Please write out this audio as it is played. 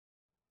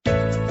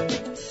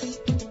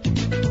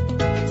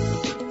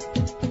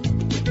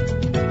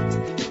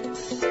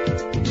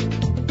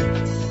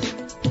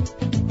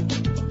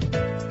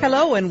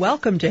Hello and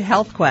welcome to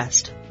Health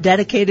Quest,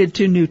 dedicated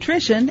to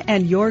nutrition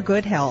and your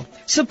good health.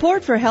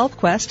 Support for Health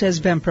Quest has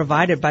been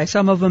provided by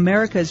some of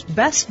America's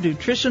best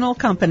nutritional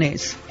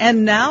companies.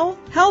 And now,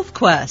 Health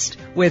Quest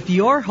with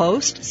your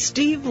host,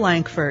 Steve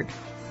Lankford.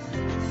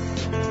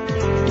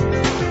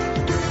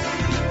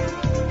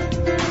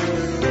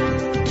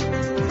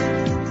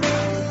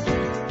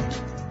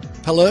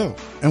 Hello,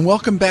 and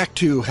welcome back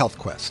to Health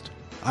Quest.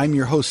 I'm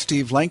your host,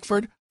 Steve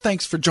Lankford.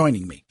 Thanks for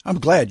joining me. I'm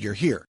glad you're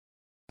here.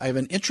 I have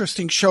an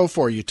interesting show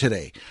for you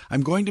today.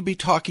 I'm going to be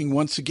talking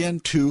once again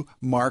to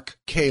Mark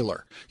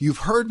Kaler. You've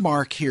heard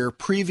Mark here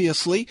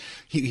previously.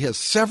 He has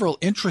several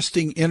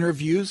interesting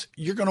interviews.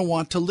 You're going to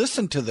want to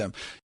listen to them.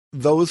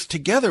 Those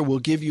together will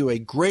give you a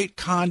great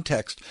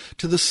context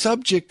to the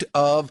subject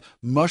of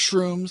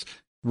mushrooms,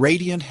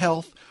 radiant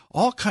health,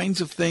 all kinds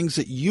of things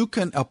that you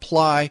can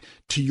apply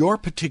to your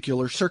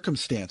particular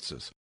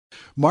circumstances.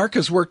 Mark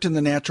has worked in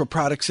the natural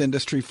products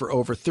industry for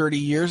over 30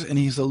 years, and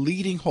he's a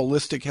leading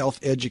holistic health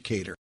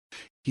educator.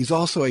 He's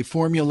also a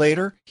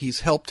formulator.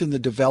 He's helped in the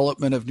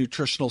development of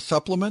nutritional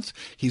supplements.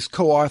 He's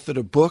co-authored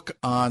a book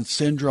on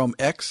Syndrome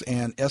X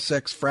and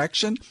SX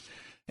fraction.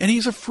 And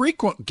he's a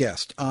frequent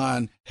guest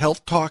on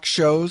health talk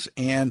shows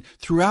and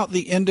throughout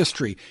the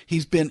industry.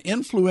 He's been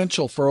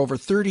influential for over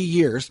 30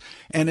 years,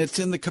 and it's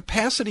in the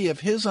capacity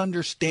of his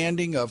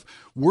understanding of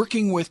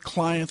working with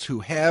clients who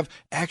have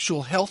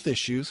actual health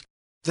issues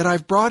that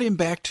I've brought him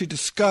back to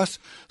discuss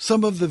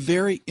some of the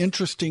very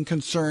interesting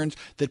concerns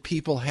that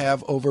people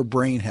have over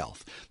brain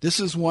health. This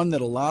is one that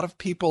a lot of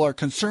people are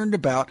concerned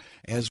about.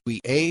 As we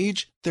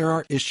age, there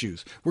are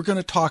issues. We're going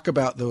to talk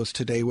about those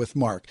today with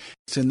Mark.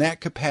 It's in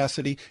that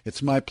capacity,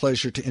 it's my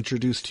pleasure to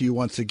introduce to you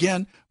once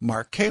again,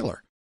 Mark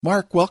Kaler.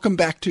 Mark, welcome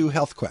back to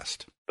Health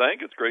Quest.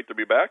 Thank you. It's great to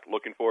be back.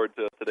 Looking forward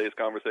to today's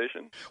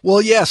conversation.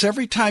 Well, yes,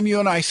 every time you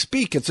and I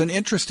speak, it's an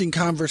interesting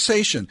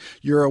conversation.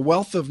 You're a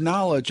wealth of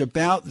knowledge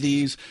about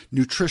these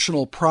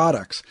nutritional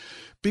products.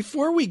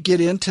 Before we get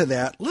into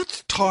that,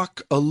 let's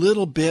talk a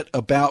little bit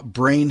about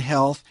brain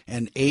health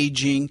and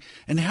aging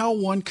and how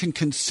one can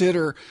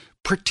consider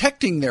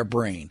protecting their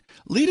brain.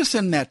 Lead us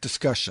in that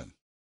discussion.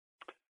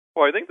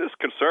 Well, I think this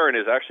concern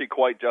is actually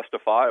quite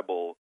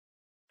justifiable.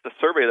 The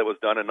survey that was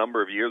done a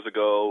number of years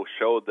ago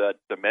showed that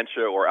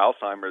dementia or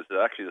Alzheimer's is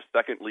actually the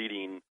second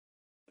leading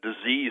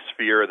disease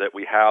fear that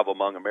we have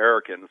among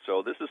Americans.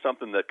 So this is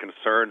something that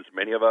concerns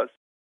many of us.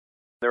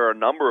 There are a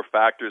number of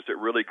factors that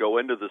really go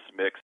into this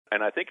mix,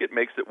 and I think it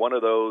makes it one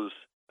of those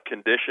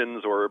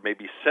conditions or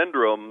maybe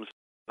syndromes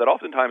that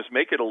oftentimes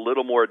make it a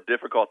little more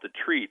difficult to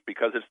treat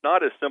because it's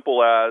not as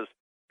simple as,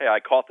 hey, I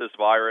caught this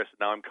virus,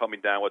 now I'm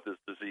coming down with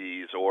this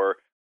disease, or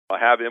I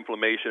have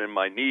inflammation in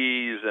my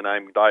knees and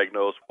I'm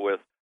diagnosed with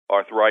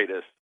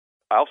arthritis.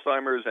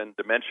 Alzheimer's and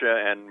dementia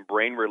and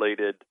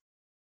brain-related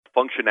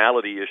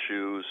functionality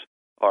issues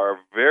are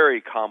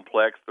very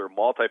complex. They're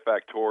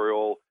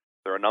multifactorial.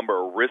 There are a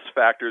number of risk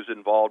factors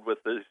involved with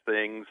these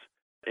things,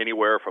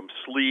 anywhere from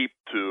sleep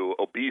to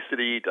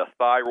obesity to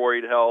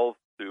thyroid health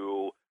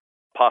to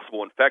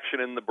possible infection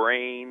in the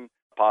brain,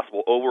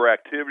 possible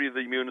overactivity of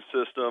the immune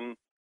system,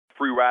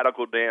 free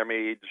radical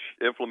damage,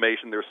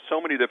 inflammation. There's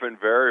so many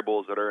different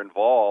variables that are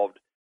involved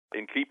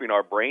in keeping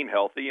our brain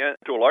healthy and,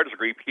 to a large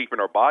degree, keeping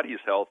our bodies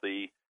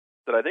healthy,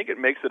 that I think it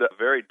makes it a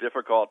very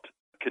difficult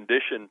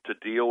condition to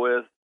deal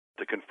with,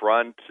 to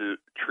confront, to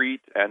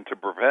treat, and to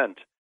prevent.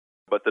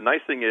 But the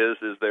nice thing is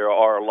there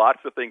are lots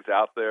of things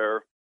out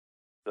there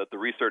that the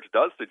research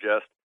does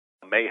suggest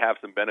may have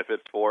some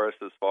benefits for us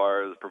as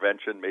far as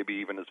prevention,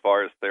 maybe even as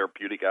far as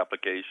therapeutic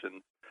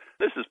application.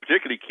 This is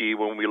particularly key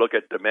when we look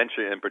at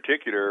dementia in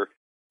particular,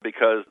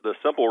 because the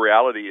simple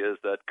reality is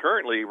that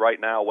currently,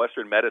 right now,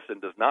 Western medicine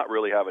does not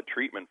really have a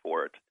treatment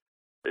for it.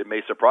 It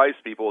may surprise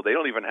people. They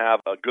don't even have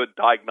a good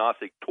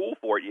diagnostic tool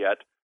for it yet,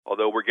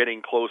 although we're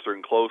getting closer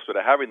and closer to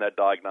having that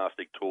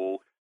diagnostic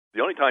tool. The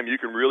only time you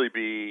can really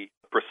be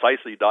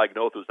precisely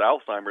diagnosed with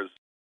Alzheimer's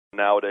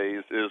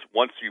nowadays is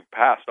once you've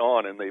passed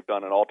on and they've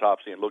done an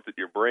autopsy and looked at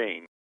your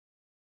brain.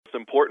 It's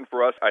important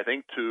for us, I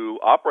think, to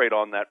operate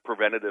on that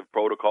preventative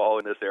protocol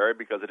in this area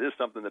because it is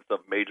something that's of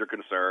major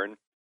concern.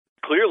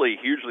 Clearly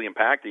hugely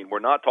impacting.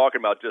 We're not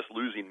talking about just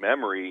losing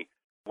memory.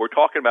 We're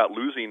talking about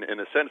losing, in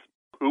a sense,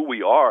 who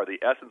we are, the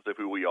essence of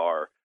who we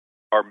are.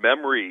 Our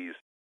memories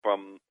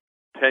from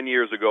 10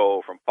 years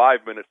ago, from 5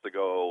 minutes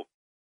ago,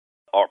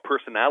 our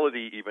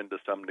personality even to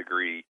some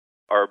degree,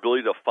 our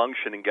ability to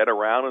function and get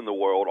around in the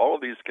world, all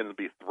of these can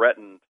be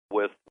threatened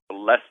with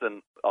less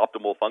than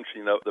optimal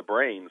functioning of the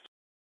brains.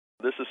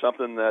 This is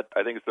something that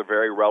I think is a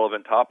very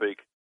relevant topic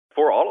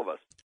for all of us.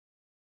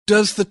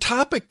 Does the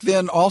topic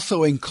then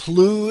also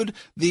include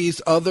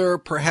these other,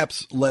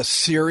 perhaps less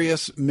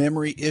serious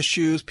memory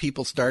issues,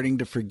 people starting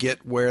to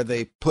forget where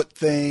they put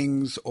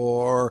things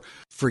or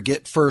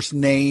forget first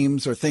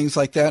names or things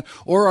like that?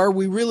 Or are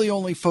we really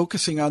only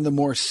focusing on the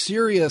more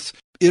serious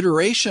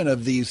iteration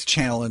of these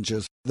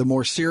challenges, the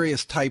more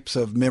serious types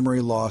of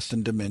memory loss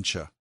and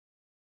dementia?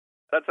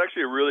 That's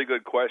actually a really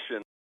good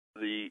question.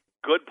 The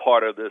good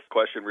part of this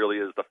question really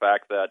is the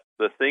fact that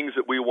the things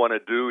that we want to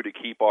do to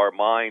keep our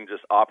mind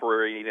just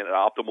operating at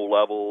optimal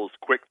levels,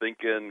 quick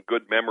thinking,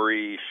 good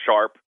memory,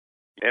 sharp,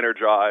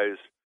 energized,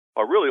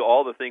 are really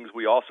all the things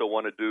we also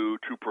want to do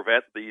to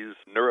prevent these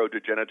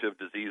neurodegenerative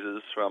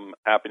diseases from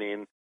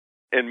happening.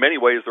 In many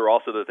ways, they're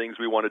also the things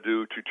we want to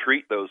do to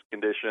treat those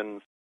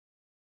conditions.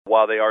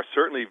 While they are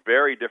certainly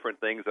very different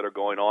things that are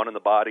going on in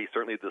the body,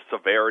 certainly the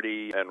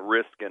severity and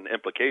risk and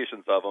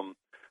implications of them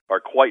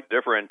are quite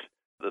different.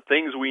 The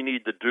things we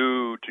need to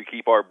do to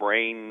keep our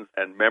brains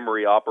and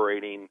memory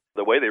operating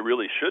the way they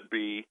really should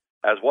be,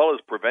 as well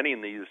as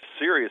preventing these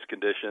serious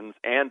conditions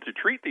and to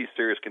treat these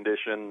serious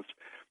conditions,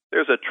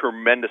 there's a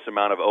tremendous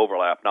amount of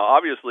overlap. Now,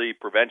 obviously,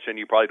 prevention,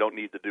 you probably don't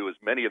need to do as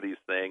many of these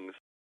things,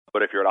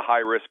 but if you're in a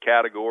high-risk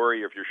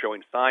category, or if you're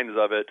showing signs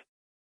of it,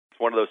 it's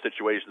one of those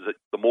situations that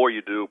the more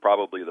you do,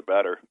 probably the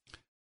better.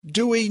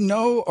 Do we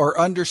know or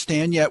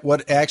understand yet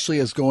what actually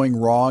is going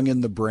wrong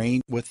in the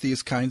brain with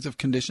these kinds of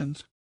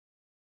conditions?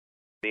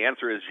 The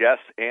answer is yes,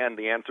 and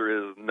the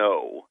answer is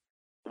no.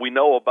 We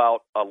know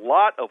about a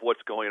lot of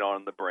what's going on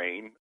in the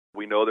brain.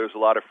 We know there's a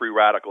lot of free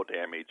radical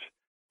damage.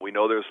 We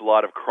know there's a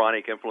lot of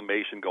chronic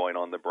inflammation going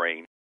on in the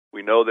brain.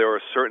 We know there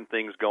are certain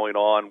things going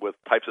on with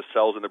types of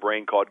cells in the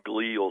brain called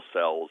glial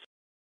cells.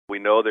 We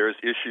know there's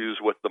issues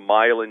with the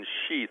myelin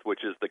sheath,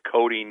 which is the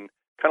coating,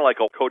 kind of like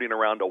a coating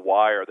around a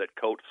wire that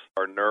coats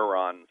our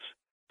neurons.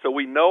 So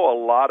we know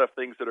a lot of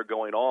things that are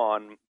going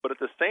on, but at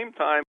the same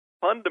time,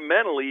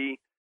 fundamentally,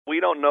 we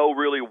don't know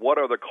really what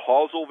are the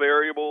causal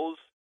variables,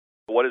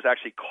 what is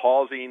actually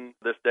causing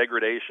this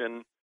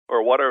degradation,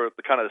 or what are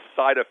the kind of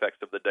side effects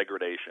of the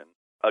degradation.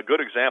 A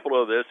good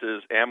example of this is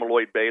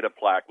amyloid beta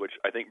plaque, which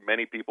I think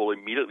many people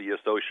immediately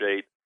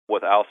associate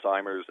with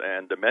Alzheimer's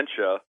and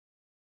dementia.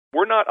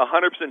 We're not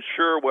 100%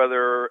 sure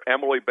whether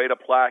amyloid beta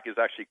plaque is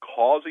actually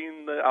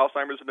causing the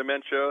Alzheimer's and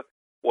dementia,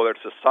 whether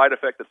it's a side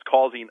effect that's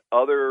causing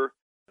other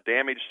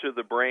damage to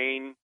the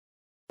brain.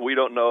 We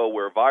don't know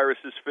where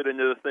viruses fit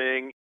into the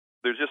thing.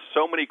 There's just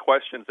so many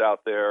questions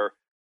out there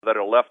that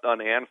are left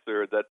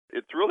unanswered that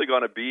it's really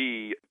going to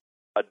be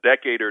a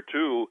decade or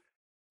two,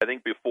 I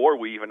think, before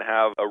we even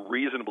have a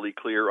reasonably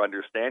clear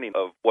understanding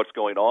of what's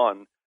going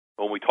on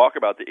when we talk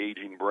about the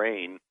aging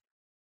brain.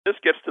 This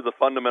gets to the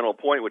fundamental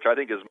point, which I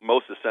think is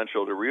most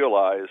essential to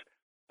realize,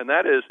 and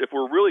that is if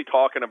we're really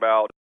talking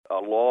about a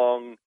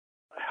long,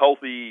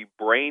 healthy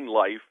brain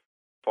life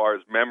as far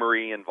as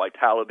memory and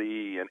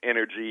vitality and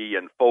energy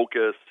and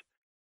focus,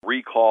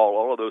 recall,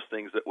 all of those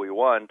things that we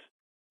want,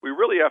 we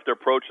really have to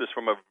approach this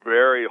from a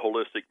very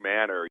holistic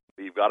manner.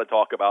 You've got to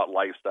talk about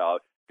lifestyle.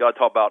 You've got to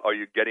talk about, are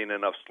you getting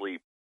enough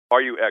sleep?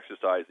 Are you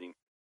exercising?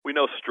 We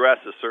know stress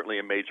is certainly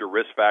a major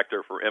risk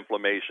factor for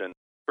inflammation,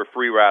 for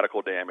free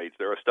radical damage.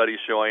 There are studies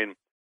showing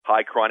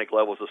high chronic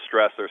levels of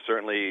stress are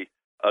certainly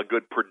a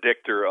good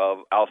predictor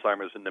of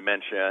Alzheimer's and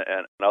dementia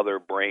and other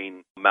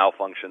brain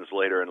malfunctions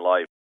later in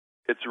life.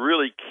 It's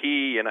really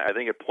key, and I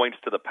think it points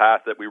to the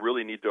path that we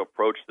really need to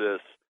approach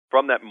this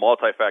from that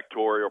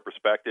multifactorial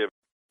perspective.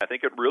 I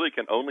think it really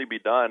can only be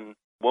done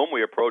when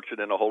we approach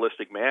it in a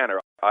holistic manner.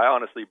 I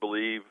honestly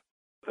believe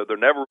that they're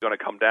never going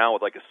to come down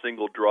with like a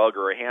single drug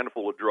or a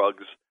handful of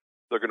drugs.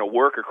 They're going to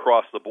work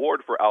across the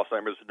board for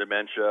Alzheimer's and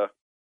dementia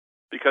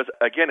because,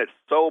 again, it's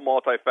so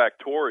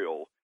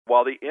multifactorial.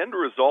 While the end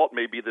result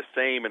may be the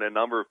same in a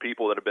number of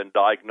people that have been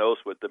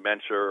diagnosed with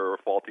dementia or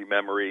faulty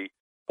memory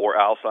or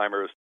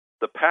Alzheimer's,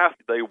 the path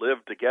they live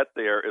to get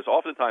there is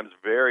oftentimes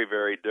very,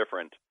 very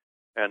different.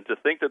 And to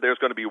think that there's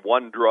going to be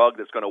one drug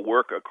that's going to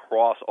work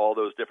across all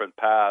those different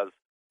paths,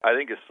 I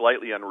think is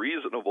slightly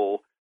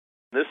unreasonable.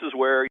 This is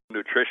where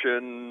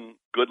nutrition,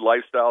 good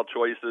lifestyle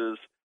choices,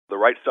 the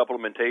right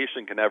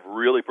supplementation can have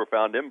really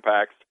profound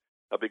impacts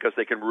because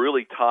they can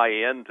really tie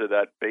into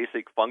that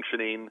basic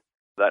functioning,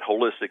 that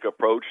holistic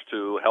approach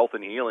to health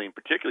and healing,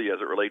 particularly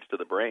as it relates to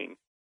the brain.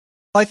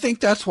 I think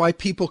that's why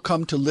people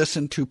come to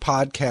listen to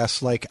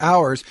podcasts like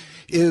ours,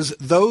 is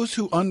those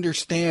who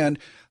understand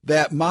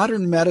that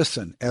modern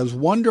medicine, as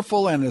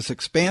wonderful and as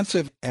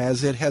expansive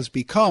as it has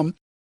become,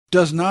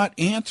 does not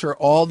answer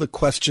all the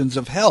questions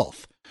of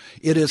health.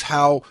 It is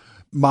how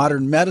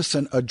modern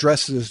medicine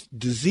addresses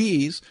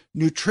disease.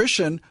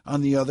 Nutrition,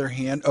 on the other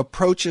hand,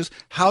 approaches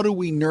how do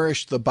we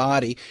nourish the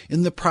body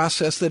in the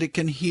process that it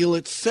can heal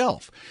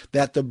itself,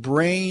 that the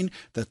brain,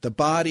 that the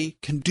body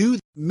can do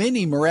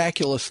many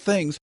miraculous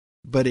things,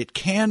 but it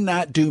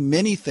cannot do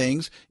many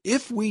things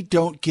if we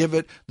don't give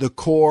it the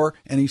core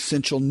and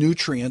essential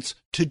nutrients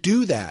to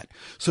do that.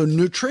 So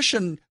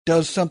nutrition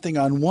does something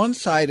on one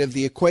side of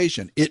the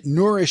equation. It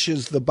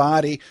nourishes the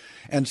body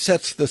and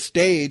sets the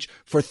stage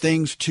for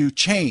things to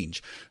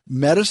change.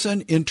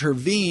 Medicine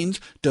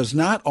intervenes, does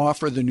not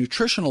offer the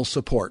nutritional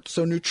support.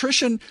 So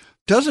nutrition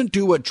doesn't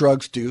do what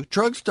drugs do.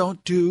 Drugs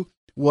don't do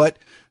what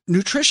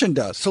nutrition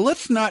does. So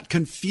let's not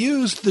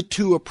confuse the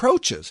two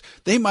approaches.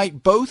 They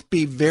might both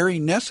be very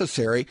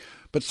necessary,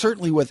 but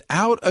certainly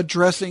without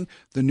addressing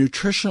the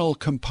nutritional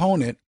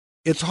component,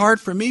 it's hard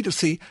for me to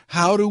see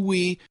how do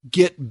we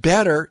get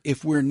better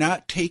if we're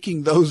not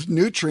taking those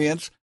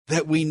nutrients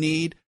that we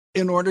need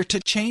in order to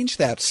change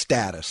that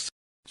status.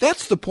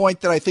 That's the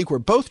point that I think we're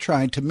both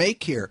trying to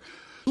make here.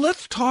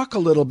 Let's talk a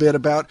little bit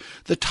about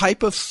the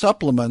type of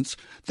supplements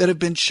that have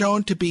been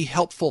shown to be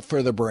helpful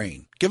for the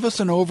brain. Give us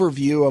an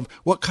overview of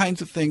what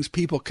kinds of things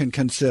people can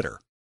consider.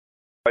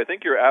 I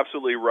think you're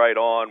absolutely right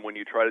on when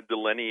you try to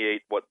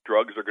delineate what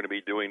drugs are going to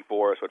be doing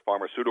for us, what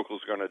pharmaceuticals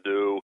are going to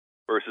do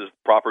versus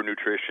proper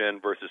nutrition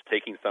versus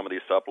taking some of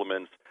these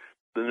supplements.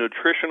 The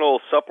nutritional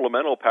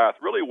supplemental path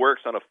really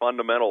works on a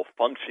fundamental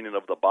functioning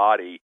of the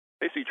body,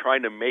 basically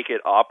trying to make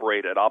it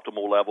operate at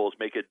optimal levels,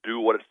 make it do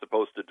what it's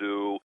supposed to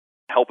do,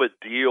 help it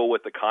deal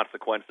with the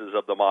consequences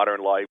of the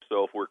modern life.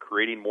 So if we're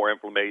creating more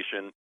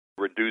inflammation,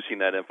 reducing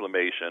that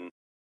inflammation.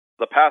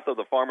 The path of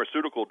the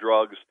pharmaceutical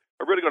drugs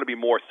are really going to be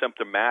more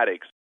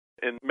symptomatic.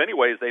 In many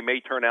ways, they may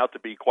turn out to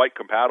be quite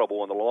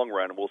compatible in the long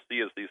run, and we'll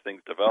see as these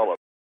things develop.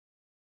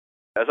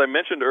 As I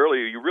mentioned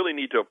earlier, you really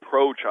need to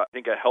approach, I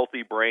think, a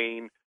healthy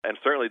brain and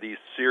certainly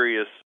these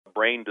serious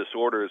brain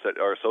disorders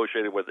that are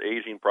associated with the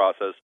aging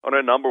process on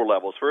a number of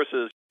levels. First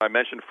is, I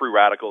mentioned free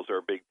radicals are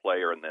a big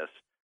player in this.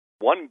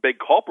 One big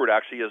culprit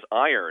actually is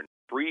iron.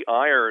 Free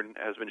iron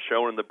has been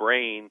shown in the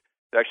brain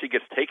that actually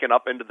gets taken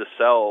up into the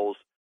cells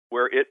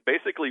where it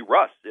basically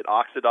rusts. It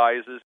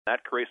oxidizes.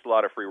 That creates a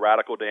lot of free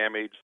radical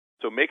damage.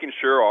 So making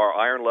sure our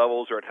iron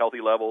levels are at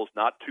healthy levels,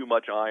 not too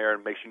much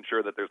iron, making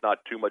sure that there's not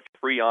too much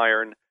free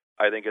iron,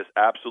 I think is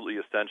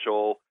absolutely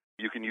essential.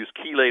 You can use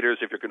chelators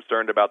if you're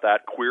concerned about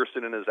that.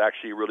 Quercetin is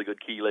actually a really good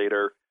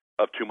chelator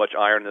of too much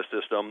iron in the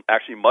system.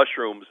 Actually,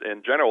 mushrooms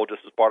in general,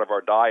 just as part of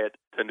our diet,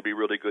 tend to be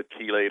really good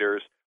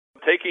chelators.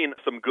 Taking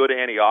some good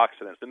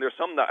antioxidants, and there's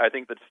some that I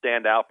think that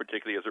stand out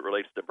particularly as it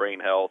relates to brain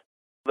health.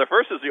 The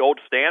first is the old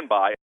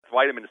standby,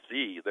 vitamin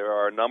C. There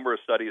are a number of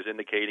studies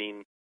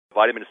indicating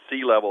vitamin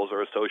C levels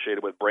are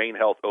associated with brain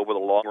health over the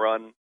long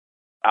run.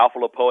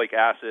 Alpha-lipoic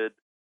acid,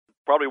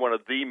 probably one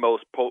of the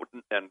most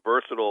potent and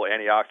versatile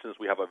antioxidants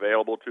we have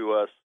available to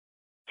us,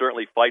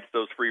 certainly fights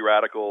those free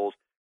radicals.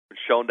 It's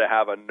been shown to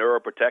have a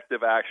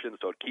neuroprotective action,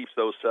 so it keeps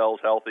those cells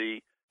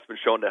healthy. It's been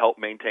shown to help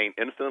maintain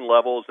insulin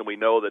levels, and we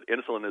know that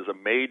insulin is a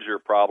major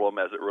problem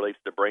as it relates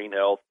to brain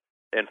health.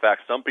 In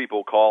fact, some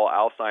people call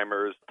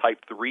Alzheimer's type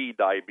 3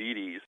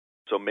 diabetes,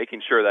 so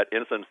making sure that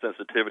insulin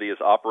sensitivity is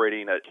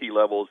operating at key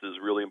levels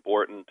is really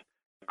important.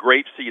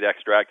 Grapeseed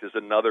extract is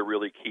another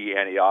really key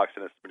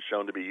antioxidant. It's been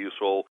shown to be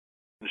useful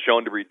and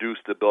shown to reduce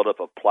the buildup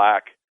of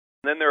plaque.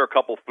 And then there are a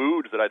couple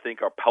foods that I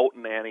think are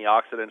potent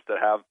antioxidants that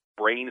have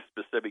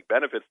brain-specific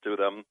benefits to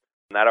them,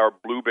 and that are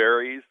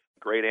blueberries,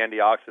 great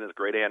antioxidants,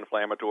 great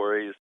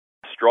anti-inflammatories.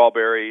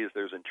 Strawberries,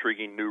 there's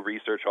intriguing new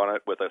research on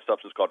it with a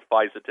substance called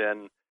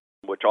fisetin,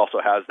 which also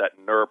has that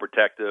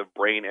neuroprotective,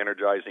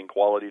 brain-energizing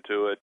quality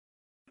to it.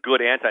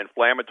 Good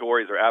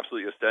anti-inflammatories are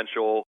absolutely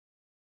essential.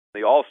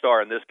 The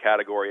all-star in this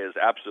category is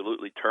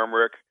absolutely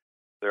turmeric.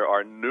 There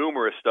are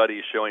numerous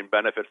studies showing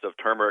benefits of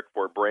turmeric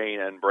for brain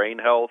and brain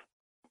health,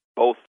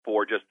 both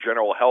for just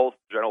general health,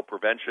 general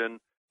prevention,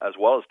 as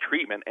well as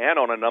treatment, and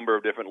on a number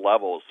of different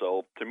levels.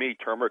 So to me,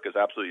 turmeric is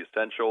absolutely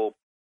essential.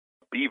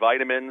 B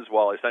vitamins,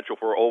 while essential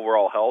for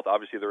overall health,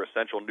 obviously they're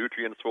essential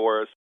nutrients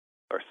for us,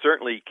 are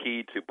certainly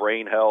key to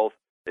brain health.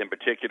 In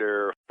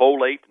particular,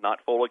 folate, not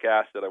folic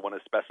acid. I want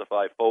to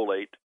specify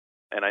folate.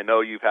 And I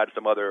know you've had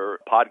some other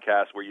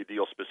podcasts where you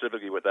deal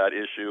specifically with that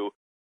issue.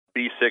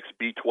 B6,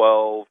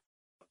 B12,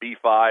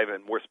 B5,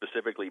 and more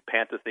specifically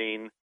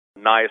pantethine,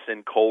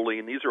 niacin,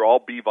 choline. These are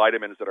all B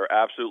vitamins that are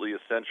absolutely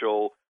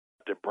essential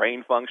to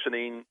brain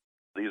functioning.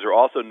 These are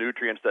also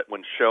nutrients that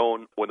when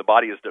shown, when the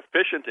body is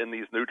deficient in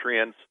these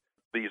nutrients,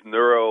 these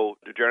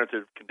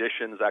neurodegenerative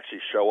conditions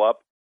actually show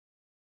up.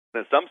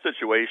 And in some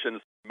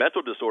situations,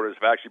 mental disorders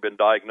have actually been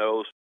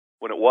diagnosed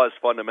when it was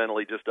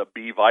fundamentally just a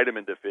B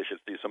vitamin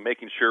deficiency. So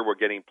making sure we're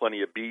getting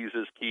plenty of Bs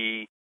is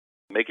key.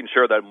 Making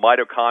sure that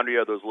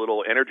mitochondria, those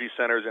little energy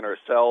centers in our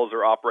cells,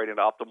 are operating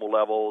at optimal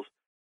levels.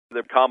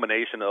 The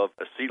combination of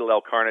acetyl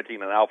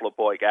L-carnitine and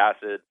alpha-lipoic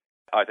acid,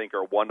 I think,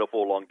 are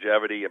wonderful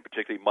longevity and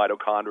particularly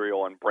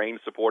mitochondrial and brain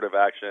supportive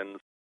actions.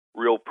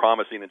 Real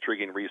promising,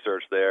 intriguing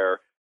research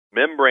there.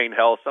 Membrane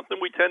health, something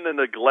we tend to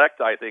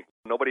neglect, I think.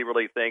 Nobody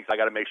really thinks I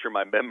got to make sure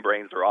my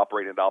membranes are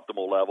operating at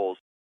optimal levels.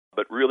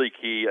 But really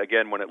key,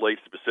 again, when it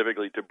relates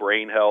specifically to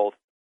brain health,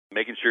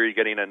 making sure you're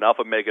getting enough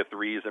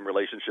omega-3s in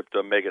relationship to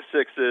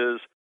omega-6s,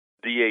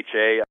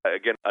 DHA,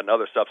 again,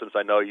 another substance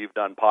I know you've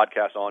done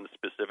podcasts on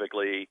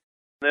specifically.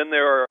 Then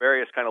there are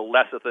various kind of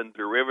lecithin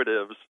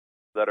derivatives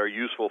that are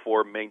useful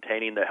for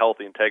maintaining the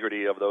healthy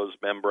integrity of those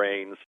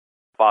membranes.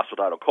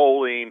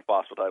 Phosphatidylcholine,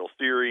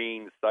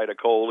 phosphatidylserine,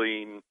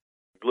 cytocholine,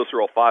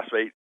 glycerol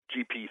phosphate,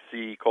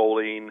 GPC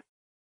choline.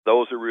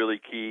 Those are really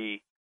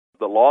key.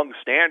 The long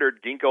standard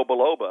ginkgo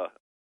biloba,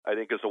 I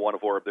think, is a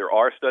wonderful herb. There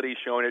are studies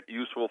showing it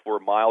useful for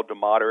mild to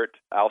moderate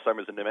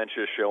Alzheimer's and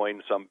dementia,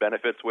 showing some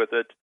benefits with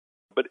it.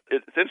 But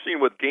it's interesting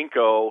with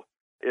ginkgo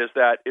is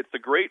that it's a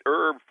great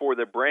herb for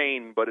the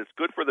brain, but it's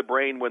good for the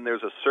brain when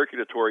there's a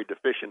circulatory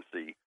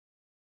deficiency.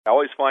 I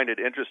always find it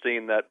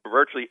interesting that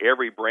virtually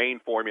every brain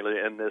formula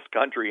in this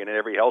country and in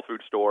every health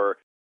food store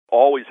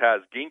always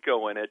has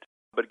ginkgo in it.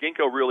 But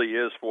ginkgo really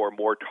is for a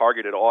more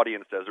targeted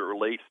audience as it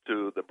relates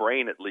to the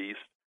brain at least,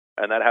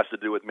 and that has to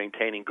do with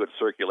maintaining good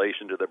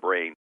circulation to the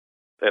brain.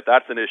 If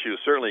that's an issue,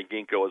 certainly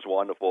ginkgo is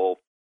wonderful.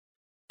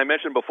 I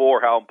mentioned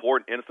before how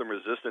important insulin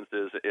resistance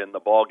is in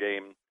the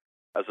ballgame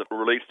as it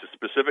relates to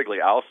specifically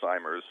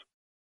Alzheimer's.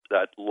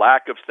 That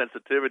lack of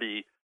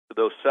sensitivity to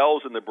those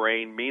cells in the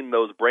brain mean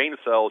those brain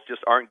cells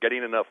just aren't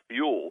getting enough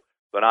fuel.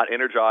 They're not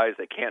energized.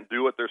 They can't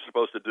do what they're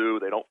supposed to do.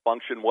 They don't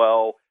function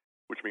well,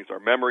 which means our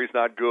memory's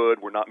not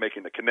good. We're not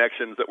making the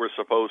connections that we're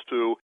supposed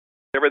to.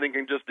 Everything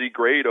can just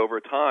degrade over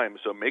time.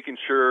 So making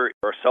sure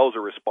our cells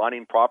are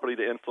responding properly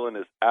to insulin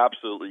is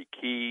absolutely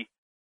key,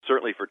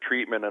 certainly for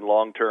treatment and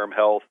long-term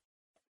health.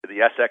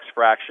 The SX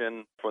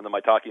fraction from the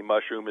maitake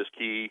mushroom is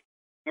key.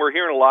 We're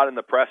hearing a lot in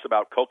the press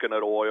about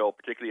coconut oil,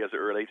 particularly as it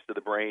relates to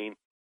the brain.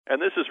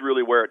 And this is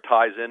really where it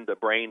ties into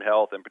brain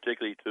health and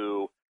particularly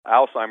to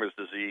Alzheimer's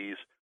disease.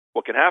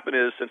 What can happen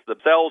is, since the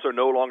cells are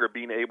no longer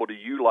being able to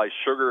utilize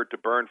sugar to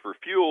burn for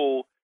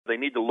fuel, they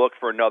need to look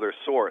for another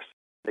source.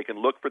 They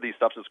can look for these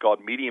substances called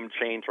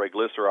medium-chain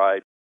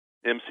triglyceride,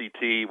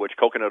 MCT, which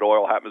coconut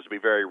oil happens to be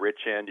very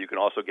rich in. You can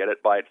also get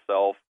it by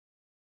itself.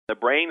 The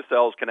brain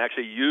cells can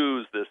actually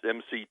use this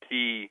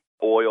MCT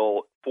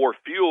oil for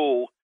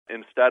fuel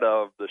instead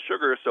of the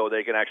sugar, so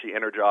they can actually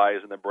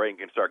energize and the brain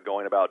can start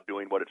going about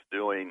doing what it's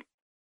doing.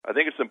 I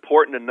think it's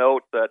important to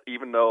note that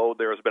even though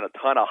there's been a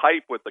ton of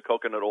hype with the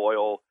coconut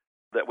oil,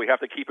 that we have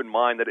to keep in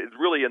mind that it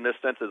really, in this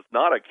sense, is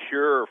not a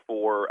cure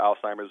for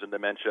Alzheimer's and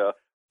dementia,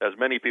 as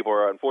many people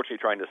are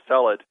unfortunately trying to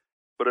sell it,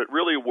 but it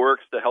really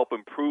works to help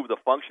improve the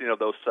functioning of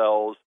those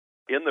cells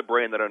in the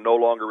brain that are no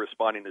longer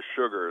responding to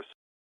sugars.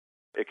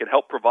 It can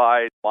help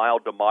provide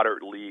mild to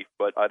moderate relief,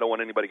 but I don't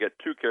want anybody to get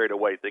too carried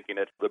away thinking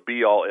it's the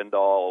be-all,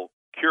 end-all,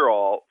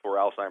 cure-all for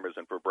Alzheimer's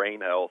and for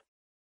brain health.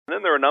 And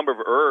then there are a number of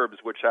herbs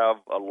which have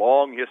a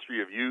long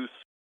history of use,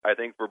 I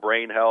think, for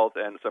brain health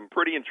and some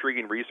pretty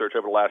intriguing research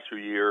over the last few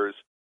years.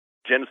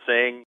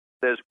 Ginseng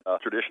is a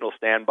traditional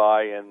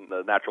standby in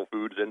the natural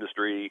foods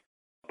industry.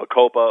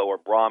 Bacopa or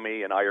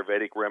Brahmi, an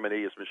Ayurvedic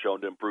remedy, has been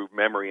shown to improve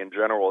memory in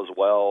general as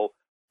well.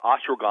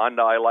 Ashwagandha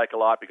I like a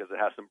lot because it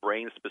has some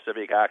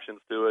brain-specific actions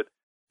to it,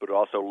 but it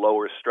also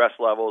lowers stress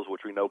levels,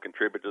 which we know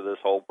contribute to this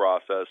whole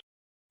process.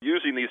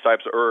 Using these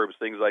types of herbs,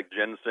 things like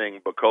ginseng,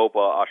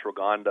 bacopa,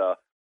 ashwagandha,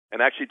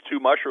 and actually two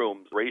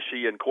mushrooms,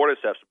 reishi and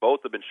cordyceps,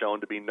 both have been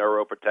shown to be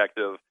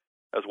neuroprotective,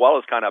 as well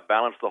as kind of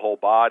balance the whole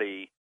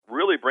body,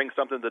 really bring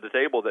something to the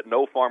table that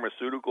no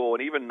pharmaceutical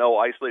and even no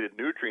isolated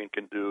nutrient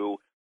can do,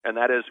 and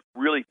that is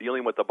really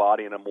dealing with the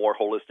body in a more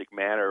holistic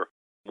manner,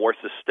 more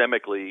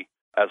systemically,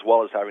 as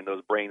well as having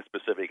those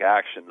brain-specific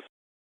actions.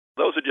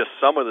 Those are just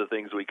some of the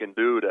things we can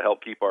do to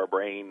help keep our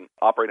brain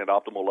operating at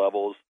optimal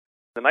levels.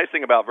 The nice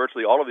thing about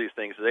virtually all of these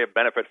things is they have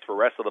benefits for the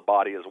rest of the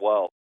body as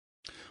well.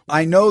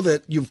 I know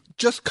that you've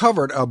just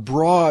covered a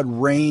broad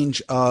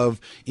range of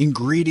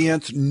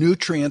ingredients,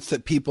 nutrients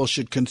that people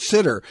should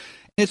consider.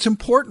 It's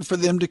important for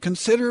them to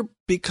consider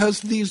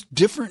because these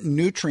different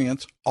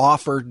nutrients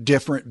offer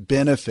different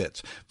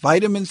benefits.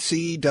 Vitamin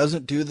C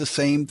doesn't do the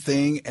same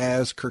thing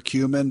as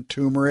curcumin,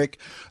 turmeric,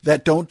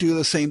 that don't do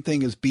the same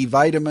thing as B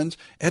vitamins,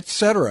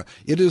 etc.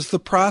 It is the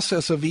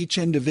process of each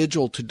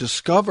individual to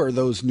discover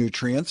those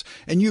nutrients,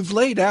 and you've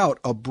laid out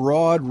a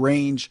broad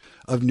range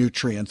of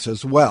nutrients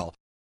as well.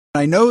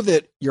 I know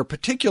that your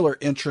particular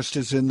interest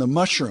is in the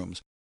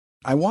mushrooms.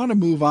 I want to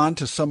move on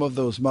to some of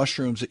those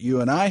mushrooms that you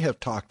and I have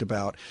talked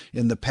about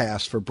in the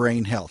past for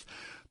brain health.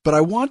 But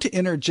I want to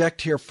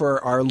interject here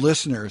for our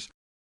listeners.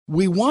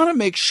 We want to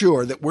make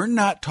sure that we're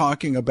not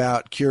talking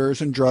about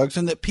cures and drugs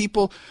and that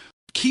people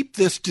keep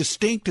this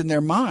distinct in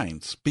their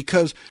minds.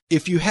 Because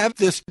if you have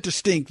this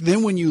distinct,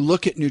 then when you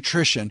look at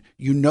nutrition,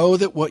 you know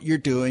that what you're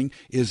doing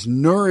is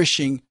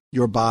nourishing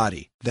your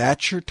body.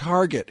 That's your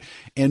target.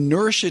 And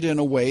nourish it in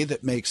a way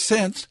that makes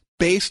sense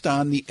based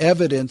on the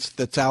evidence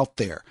that's out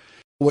there.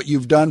 What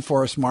you've done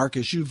for us, Mark,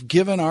 is you've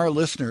given our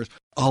listeners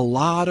a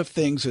lot of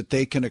things that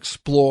they can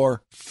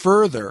explore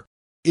further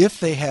if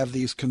they have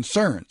these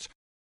concerns.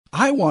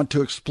 I want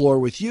to explore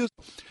with you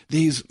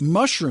these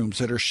mushrooms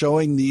that are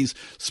showing these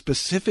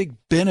specific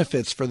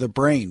benefits for the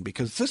brain,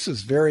 because this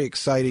is very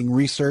exciting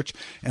research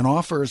and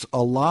offers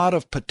a lot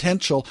of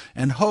potential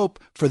and hope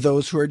for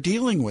those who are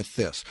dealing with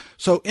this.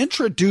 So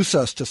introduce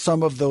us to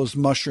some of those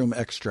mushroom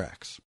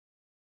extracts.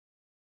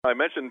 I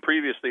mentioned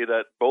previously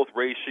that both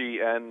reishi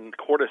and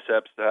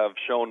cordyceps have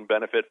shown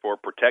benefit for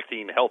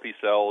protecting healthy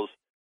cells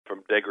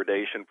from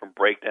degradation, from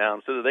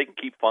breakdown, so that they can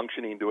keep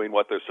functioning, doing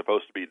what they're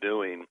supposed to be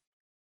doing.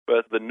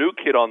 But the new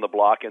kid on the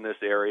block in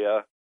this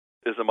area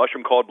is a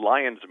mushroom called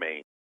lion's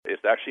mane.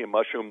 It's actually a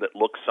mushroom that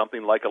looks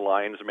something like a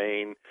lion's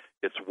mane.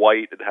 It's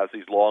white. It has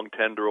these long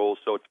tendrils,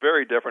 so it's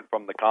very different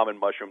from the common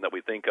mushroom that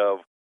we think of,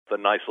 the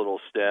nice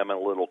little stem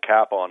and a little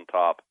cap on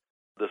top.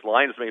 This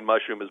lion's mane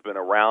mushroom has been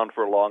around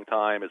for a long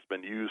time. It's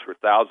been used for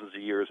thousands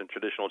of years in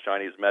traditional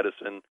Chinese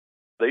medicine.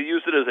 They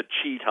use it as a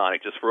qi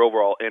tonic just for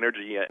overall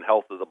energy and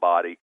health of the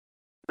body.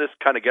 This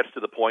kind of gets to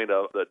the point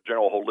of the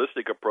general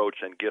holistic approach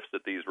and gifts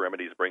that these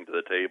remedies bring to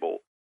the table.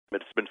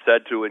 It's been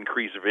said to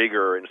increase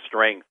vigor and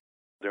strength,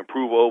 to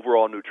improve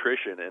overall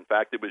nutrition. In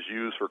fact, it was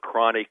used for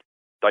chronic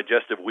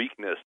digestive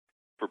weakness.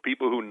 For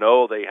people who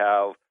know they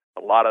have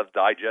a lot of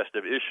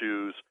digestive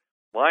issues,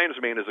 lion's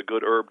mane is a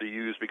good herb to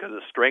use because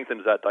it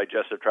strengthens that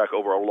digestive tract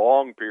over a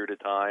long period of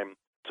time.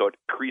 So it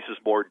increases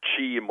more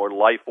chi and more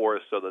life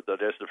force so the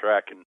digestive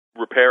tract can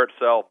repair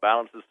itself,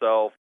 balance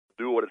itself,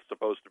 do what it's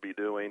supposed to be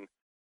doing,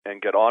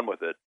 and get on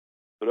with it.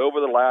 But over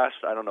the last,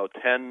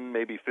 10,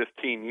 maybe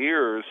 15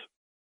 years,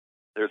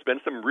 there's been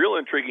some real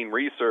intriguing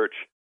research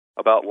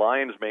about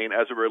lion's mane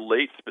as it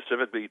relates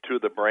specifically to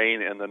the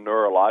brain and the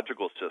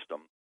neurological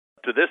system.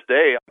 To this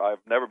day,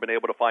 I've never been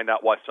able to find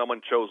out why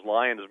someone chose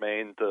lion's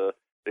mane to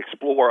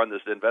explore on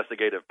this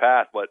investigative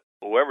path, but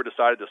whoever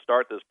decided to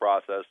start this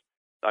process,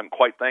 I'm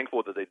quite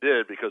thankful that they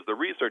did because the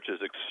research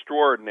is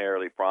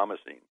extraordinarily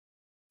promising.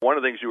 One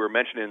of the things you were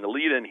mentioning in the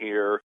lead-in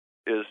here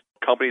is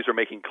companies are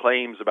making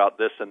claims about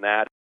this and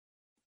that.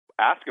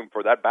 Ask them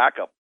for that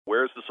backup.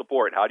 Where's the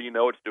support? How do you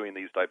know it's doing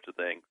these types of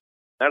things?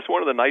 That's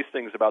one of the nice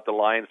things about the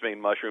lion's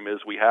mane mushroom is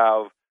we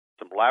have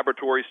some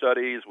laboratory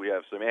studies, we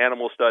have some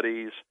animal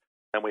studies,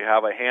 and we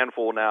have a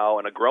handful now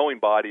and a growing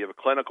body of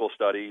clinical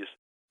studies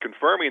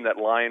confirming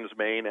that lion's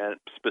mane and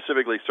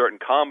specifically certain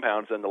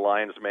compounds in the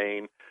lion's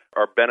mane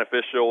are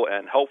beneficial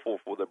and helpful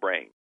for the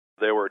brain.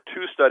 There were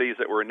 2 studies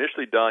that were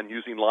initially done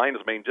using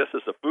lion's mane just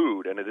as a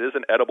food, and it is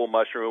an edible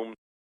mushroom,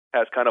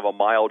 has kind of a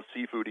mild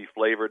seafoody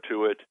flavor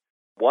to it.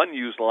 One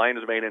used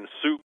lion's mane in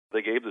soup.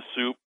 They gave the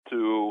soup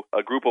to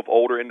a group of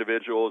older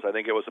individuals. I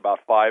think it was about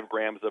 5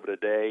 grams of it a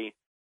day.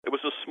 It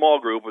was a small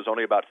group. It was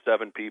only about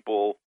 7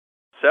 people.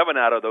 7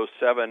 out of those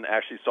 7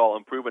 actually saw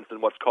improvements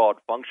in what's called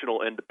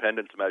functional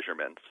independence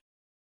measurements.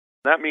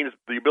 That means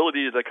the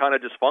ability to kind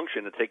of just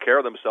function and take care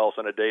of themselves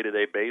on a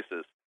day-to-day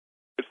basis.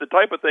 It's the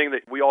type of thing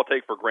that we all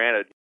take for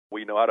granted.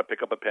 We know how to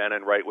pick up a pen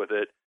and write with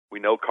it. We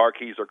know car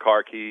keys are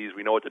car keys.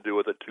 We know what to do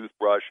with a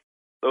toothbrush,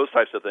 those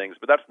types of things.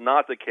 But that's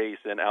not the case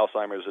in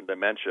Alzheimer's and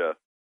dementia.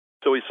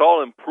 So we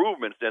saw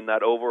improvements in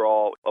that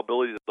overall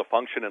ability to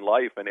function in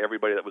life in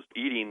everybody that was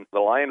eating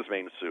the lion's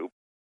mane soup.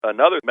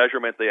 Another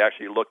measurement they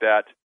actually looked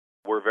at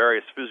were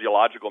various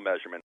physiological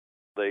measurements.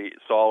 They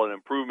saw an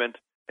improvement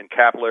in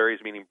capillaries,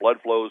 meaning blood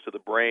flows to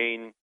the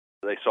brain.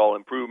 They saw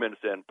improvements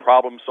in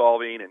problem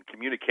solving and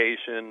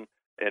communication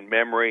and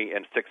memory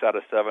in 6 out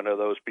of 7 of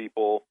those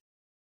people.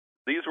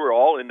 These were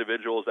all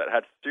individuals that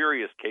had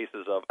serious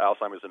cases of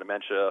Alzheimer's and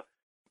dementia.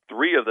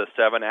 3 of the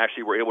 7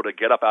 actually were able to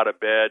get up out of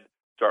bed,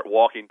 start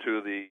walking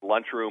to the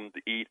lunchroom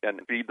to eat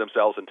and feed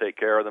themselves and take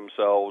care of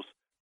themselves.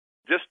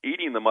 Just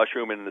eating the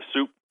mushroom and the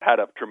soup had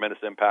a tremendous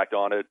impact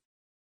on it.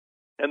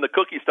 And the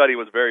cookie study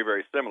was very,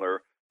 very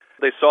similar.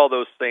 They saw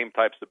those same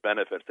types of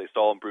benefits. They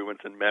saw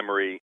improvements in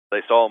memory.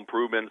 They saw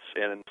improvements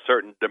in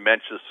certain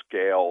dementia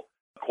scale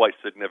quite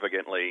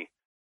significantly.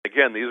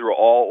 Again, these were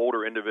all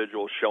older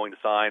individuals showing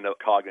sign of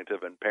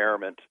cognitive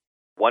impairment.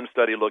 One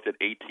study looked at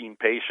 18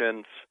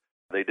 patients.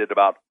 They did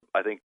about,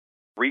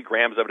 3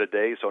 grams of it a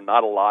day, so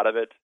not a lot of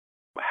it.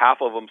 Half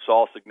of them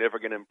saw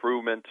significant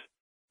improvement.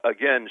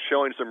 Again,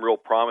 showing some real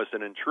promise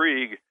and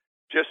intrigue,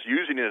 just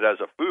using it as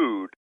a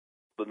food.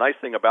 The nice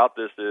thing about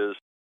this is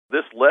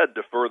this led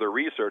to further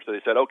research. So they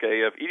said,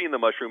 okay, if eating the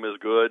mushroom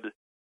is good,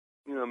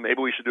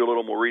 maybe we should do a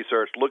little more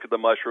research, look at the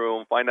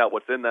mushroom, find out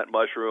what's in that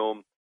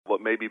mushroom,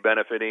 what may be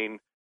benefiting,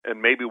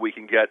 and maybe we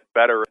can get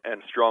better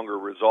and stronger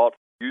results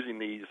using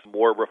these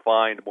more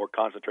refined, more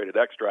concentrated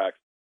extracts.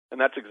 And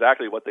that's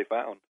exactly what they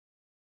found.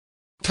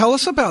 Tell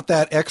us about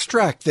that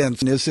extract then.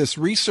 Is this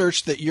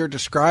research that you're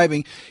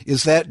describing,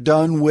 is that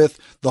done with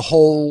the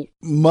whole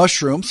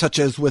mushroom, such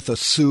as with a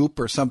soup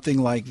or something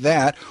like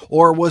that,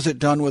 or was it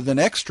done with an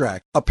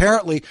extract?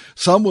 Apparently,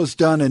 some was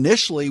done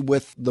initially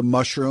with the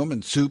mushroom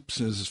and soups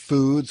as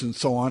foods and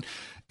so on,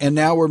 and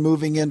now we're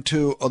moving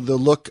into the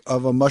look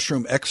of a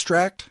mushroom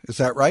extract. Is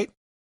that right?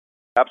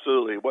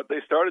 Absolutely. What they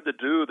started to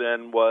do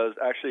then was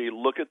actually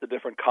look at the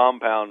different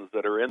compounds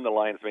that are in the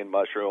lion's mane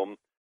mushroom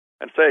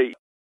and say,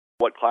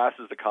 what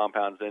classes of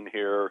compounds in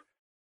here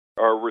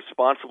are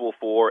responsible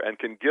for and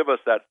can give us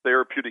that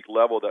therapeutic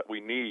level that we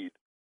need.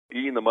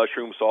 Eating the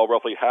mushroom saw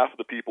roughly half of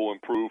the people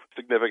improve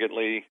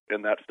significantly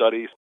in that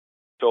study.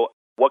 So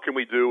what can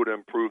we do to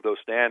improve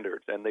those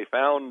standards? And they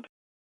found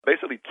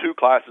basically 2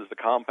 classes of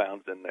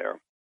compounds in there.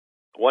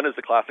 One is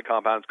the class of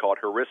compounds called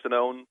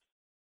hericenones,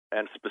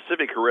 and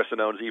specific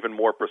hericenones even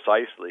more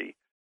precisely.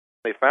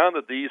 They found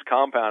that these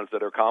compounds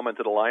that are common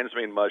to the lion's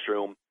mane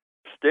mushroom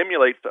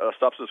stimulates a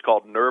substance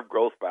called nerve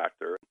growth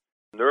factor.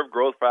 Nerve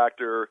growth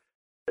factor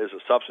is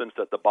a substance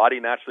that the body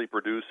naturally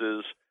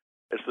produces.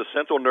 It's the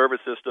central nervous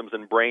system's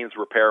and brain's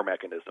repair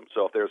mechanism.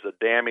 So if there's a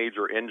damage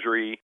or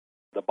injury,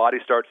 the body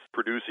starts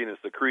producing and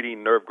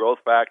secreting nerve growth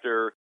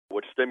factor,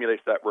 which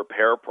stimulates that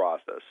repair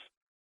process.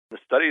 The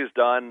studies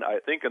done, I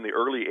think in the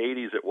early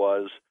 80s it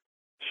was,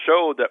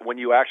 showed that when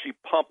you actually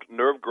pumped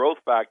nerve growth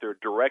factor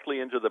directly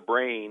into the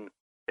brain,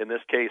 in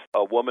this case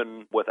a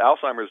woman with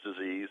Alzheimer's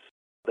disease,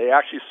 they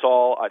actually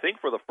saw, I think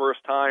for the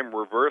first time,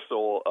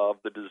 reversal of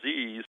the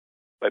disease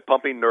by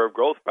pumping nerve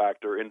growth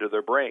factor into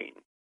their brain.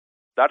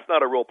 That's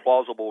not a real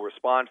plausible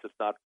response. It's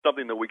not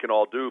something that we can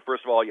all do.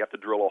 First of all, you have to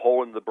drill a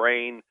hole in the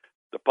brain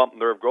to pump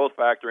nerve growth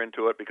factor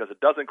into it because it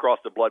doesn't cross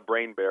the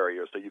blood-brain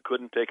barrier, so you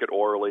couldn't take it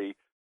orally,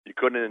 you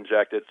couldn't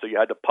inject it, so you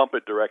had to pump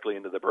it directly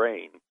into the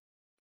brain.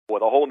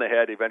 With a hole in the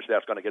head, eventually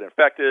that's going to get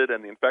infected,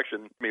 and the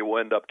infection will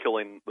end up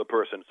killing the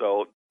person,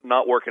 so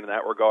not working in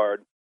that regard.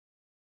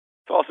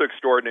 It's also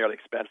extraordinarily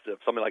expensive,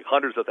 something like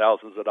hundreds of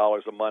thousands of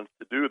dollars a month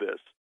to do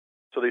this.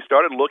 So they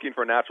started looking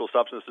for natural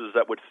substances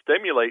that would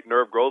stimulate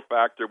nerve growth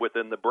factor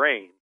within the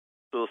brain.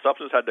 So the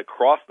substance had to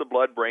cross the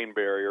blood-brain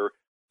barrier,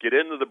 get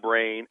into the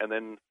brain, and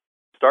then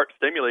start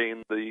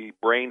stimulating the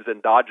brain's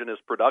endogenous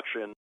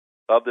production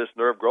of this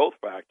nerve growth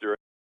factor.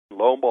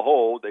 Lo and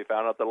behold, they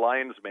found out the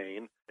lion's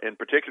mane, in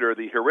particular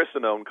the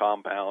hyrissinone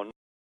compound,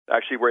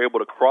 actually were able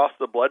to cross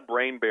the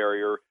blood-brain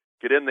barrier,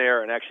 get in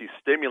there, and actually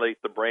stimulate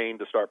the brain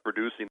to start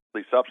producing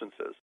these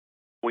substances.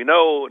 We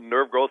know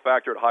nerve growth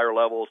factor at higher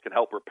levels can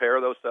help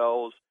repair those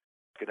cells,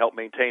 can help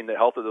maintain the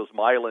health of those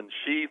myelin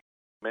sheath.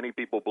 Many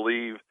people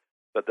believe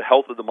that the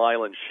health of the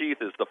myelin sheath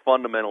is the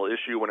fundamental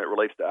issue when it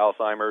relates to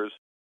Alzheimer's.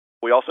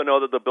 We also know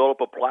that the buildup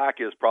of plaque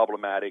is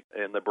problematic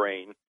in the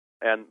brain,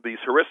 and these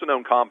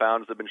hyrissinone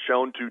compounds have been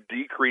shown to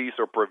decrease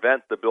or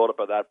prevent the buildup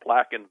of that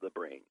plaque into the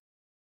brain.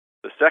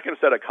 The second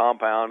set of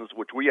compounds,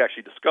 which we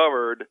actually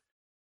discovered,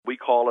 we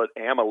call it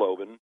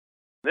amylobin.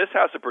 This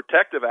has a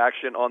protective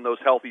action on those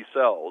healthy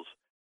cells.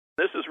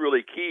 This is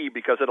really key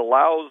because it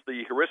allows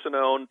the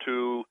hyrissinone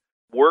to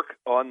work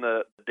on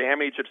the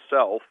damage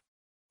itself.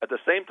 At the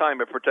same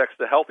time, it protects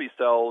the healthy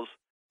cells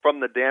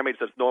from the damage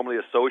that's normally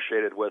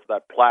associated with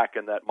that plaque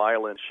and that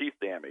myelin sheath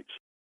damage.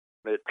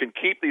 It can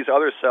keep these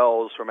other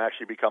cells from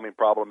actually becoming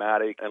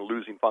problematic and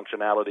losing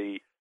functionality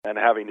and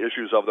having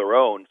issues of their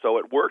own. So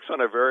it works on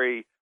a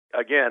very,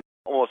 again,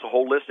 almost a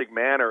holistic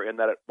manner in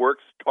that it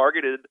works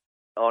targeted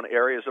on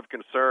areas of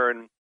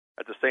concern.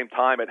 At the same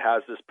time, it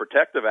has this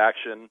protective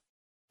action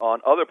on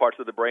other parts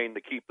of the brain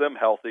to keep them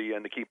healthy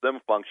and to keep them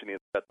functioning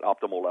at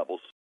optimal levels.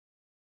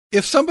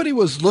 If somebody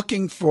was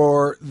looking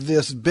for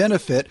this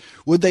benefit,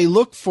 would they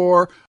look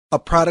for a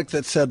product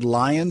that said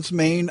lion's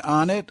mane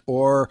on it,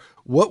 or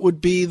what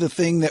would be the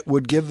thing that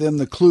would give them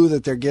the clue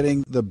that they're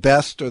getting the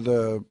best or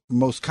the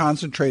most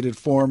concentrated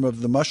form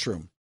of the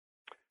mushroom?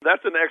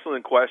 That's an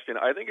excellent question.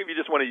 I think if you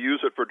just want to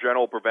use it for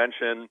general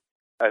prevention,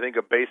 I think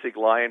a basic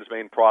lion's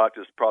mane product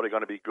is probably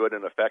going to be good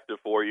and effective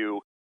for you.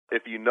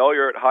 If you know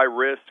you're at high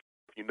risk,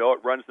 if you know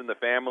it runs in the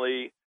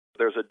family,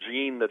 there's a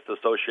gene that's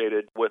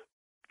associated with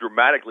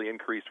dramatically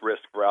increased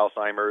risk for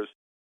Alzheimer's.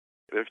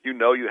 If you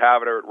know you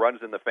have it or it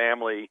runs in the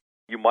family,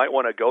 you might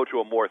want to go to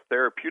a more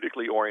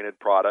therapeutically oriented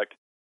product.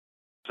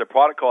 It's a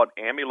product called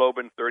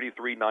amylobin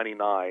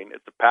 3399.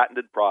 It's a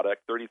patented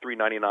product.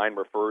 3399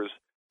 refers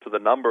to the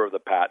number of the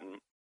patent.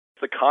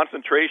 It's a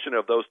concentration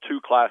of those two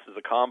classes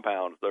of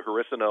compounds, the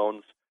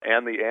hyrissinones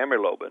and the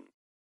amylobin.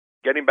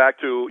 Getting back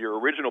to your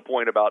original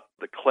point about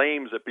the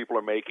claims that people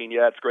are making,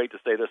 yeah, it's great to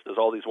say this does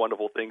all these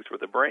wonderful things for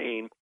the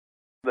brain.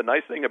 The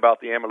nice thing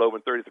about the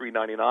amylobin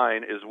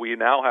 3399 is we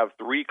now have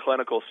 3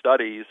 clinical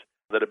studies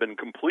that have been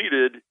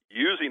completed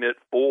using it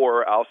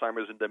for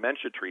Alzheimer's and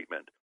dementia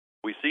treatment.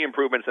 We see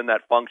improvements in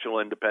that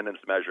functional independence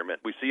measurement.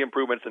 We see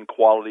improvements in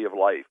quality of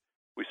life.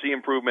 We see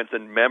improvements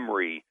in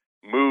memory,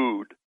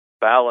 mood,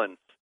 balance,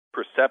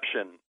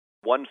 perception.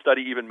 One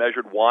study even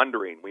measured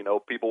wandering. We know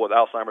people with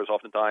Alzheimer's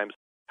oftentimes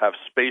have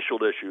spatial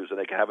issues and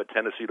they can have a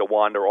tendency to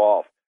wander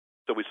off.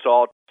 So we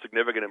saw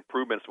significant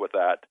improvements with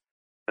that.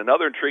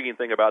 Another intriguing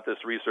thing about this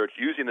research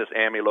using this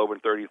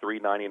amylobin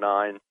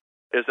 3399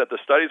 is that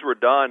the studies were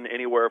done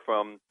anywhere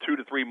from 2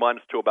 to 3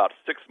 months to about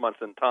 6 months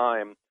in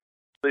time.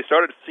 They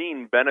started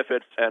seeing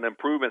benefits and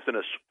improvements in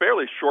a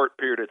fairly short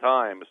period of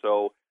time.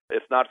 So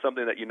it's not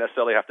something that you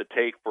necessarily have to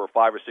take for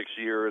 5 or 6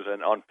 years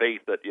and on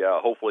faith that, yeah,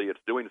 hopefully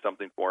it's doing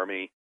something for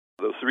me.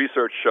 This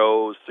research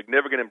shows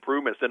significant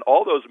improvements in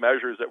all those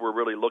measures that we're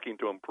really looking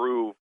to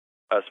improve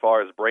as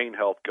far as brain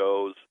health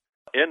goes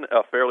in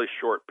a fairly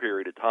short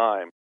period of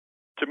time.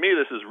 To me,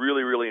 this is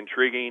really, really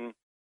intriguing.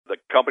 The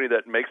company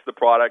that makes the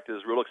product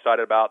is real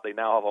excited about. They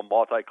now have a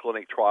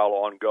multi-clinic trial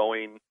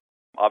ongoing.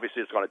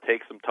 Obviously, it's going to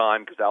take some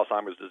time because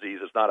Alzheimer's disease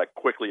is not a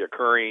quickly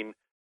occurring,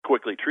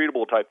 quickly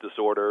treatable type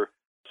disorder.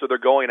 So they're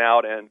going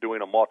out and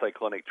doing a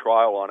multi-clinic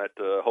trial on it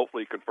to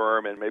hopefully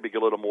confirm and maybe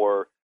get a little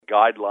more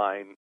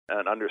guideline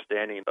and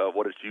understanding of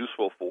what it's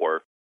useful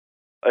for.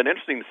 An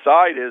interesting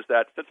side is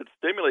that since it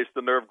stimulates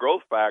the nerve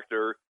growth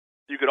factor,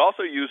 you could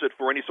also use it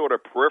for any sort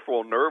of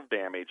peripheral nerve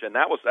damage. And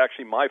that was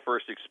actually my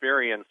first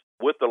experience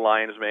with the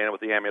lion's mane and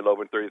with the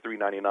amylobin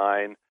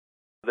 3399.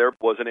 There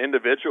was an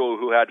individual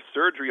who had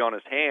surgery on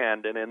his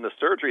hand, and in the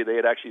surgery, they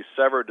had actually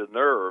severed the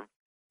nerve.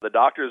 The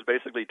doctors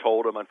basically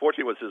told him,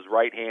 unfortunately, it was his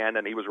right hand,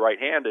 and he was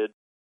right-handed.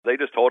 They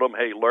just told him,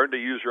 hey, learn to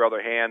use your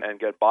other hand and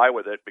get by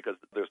with it because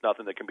there's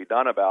nothing that can be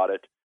done about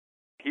it.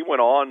 He went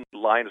on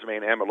lion's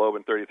mane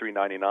amylobin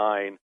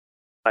 3399.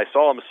 I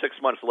saw him 6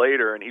 months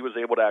later, and he was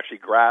able to actually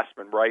grasp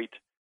and write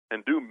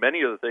and do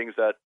many of the things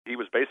that he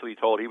was basically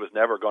told he was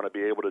never going to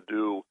be able to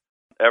do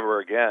ever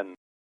again.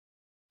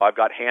 I've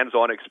got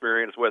hands-on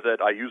experience with it.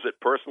 I use it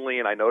personally,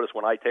 and I notice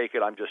when I take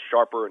it, I'm just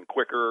sharper and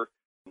quicker.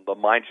 The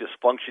mind's just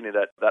functioning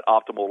at that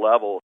optimal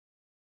level.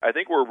 I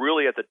think we're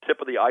really at the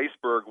tip of the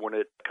iceberg when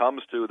it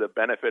comes to the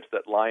benefits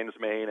that lion's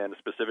mane and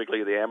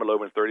specifically the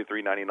amylobin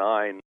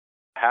 3399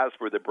 has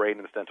for the brain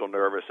and central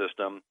nervous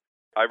system.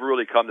 I've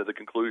really come to the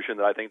conclusion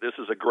that I think this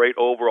is a great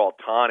overall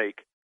tonic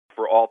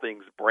for all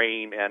things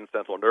brain and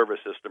central nervous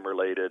system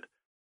related.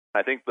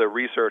 I think the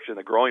research and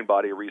the growing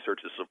body of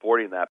research is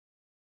supporting that.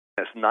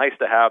 It's nice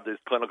to have this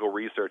clinical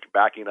research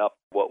backing up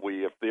what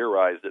we have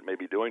theorized it may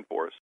be doing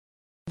for us.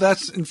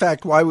 That's, in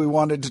fact, why we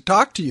wanted to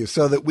talk to you,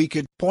 so that we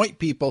could point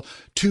people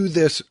to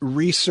this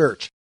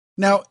research.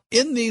 Now,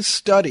 in these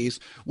studies,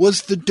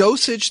 was the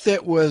dosage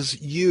that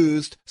was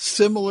used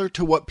similar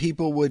to what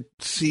people would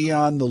see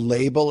on the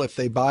label if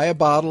they buy a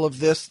bottle of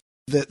this,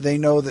 that they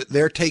know that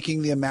they're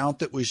taking the amount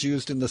that was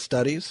used in the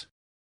studies?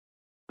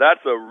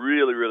 That's a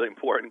really, really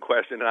important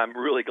question, and I'm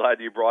really glad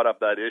you brought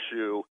up that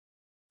issue.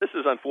 This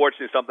is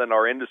unfortunately something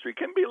our industry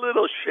can be a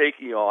little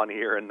shaky on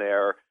here and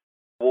there.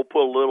 We'll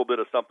put a little bit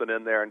of something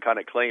in there and kind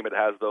of claim it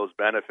has those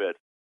benefits.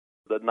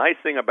 The nice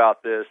thing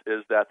about this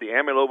is that the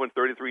amylobin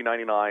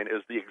 3399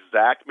 is the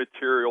exact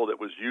material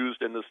that was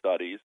used in the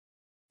studies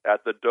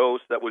at the dose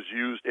that was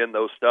used in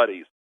those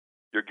studies.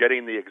 You're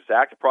getting the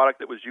exact product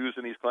that was used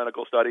in these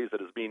clinical studies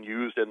that is being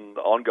used in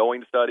the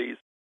ongoing studies,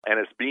 and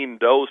it's being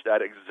dosed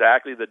at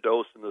exactly the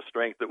dose and the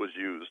strength that was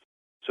used.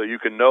 So you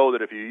can know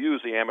that if you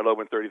use the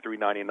amylobin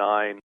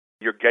 3399,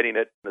 you're getting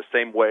it in the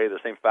same way, the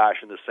same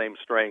fashion, the same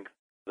strength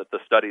that the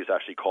studies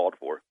actually called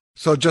for.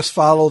 So just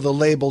follow the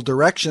label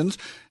directions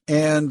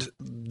and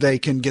they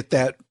can get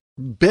that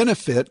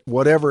benefit,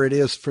 whatever it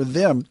is for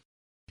them.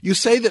 You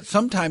say that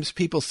sometimes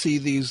people see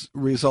these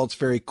results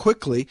very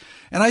quickly,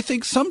 and I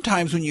think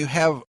sometimes when you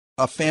have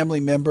a family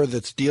member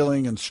that's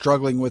dealing and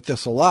struggling with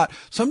this a lot,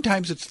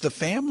 sometimes it's the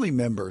family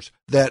members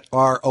that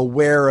are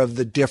aware of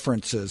the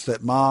differences,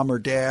 that mom or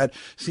dad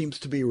seems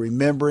to be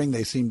remembering,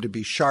 they seem to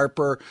be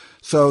sharper.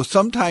 So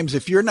sometimes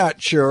if you're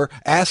not sure,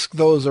 ask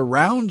those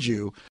around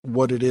you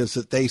what it is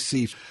that they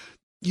see.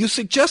 You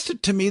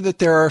suggested to me that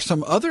there are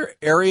some other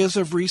areas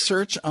of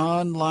research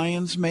on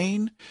lion's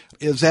mane.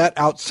 Is that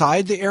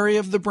outside the area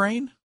of the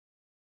brain?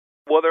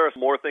 Well, there are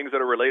more things that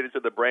are related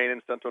to the brain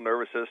and central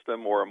nervous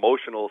system or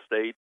emotional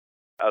state,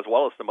 as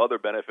well as some other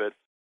benefits.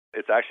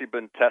 It's actually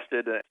been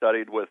tested and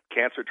studied with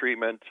cancer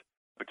treatment,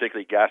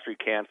 particularly gastric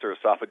cancer,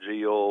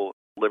 esophageal,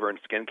 liver and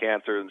skin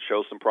cancer, and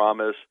shows some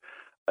promise.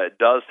 It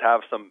does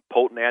have some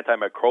potent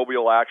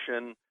antimicrobial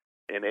action.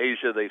 In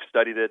Asia, they've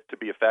studied it to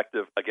be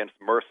effective against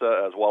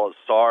MRSA as well as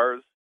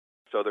SARS.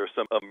 So there's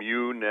some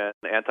immune and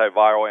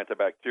antiviral,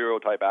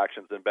 antibacterial type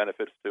actions and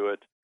benefits to it.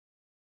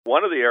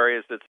 One of the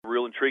areas that's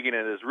real intriguing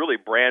and is really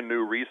brand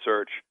new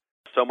research,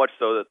 so much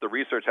so that the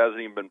research hasn't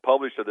even been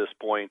published at this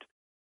point.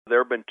 There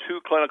have been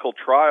 2 clinical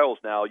trials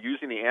now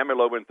using the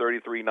amylobin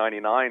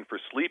 3399 for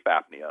sleep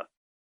apnea.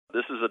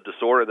 This is a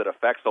disorder that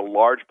affects a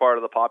large part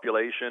of the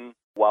population.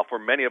 While for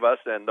many of us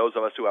and those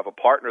of us who have a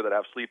partner that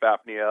have sleep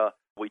apnea,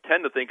 we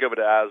tend to think of it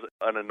as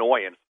an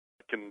annoyance.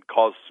 It can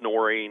cause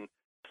snoring,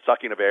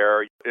 sucking of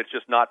air. It's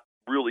just not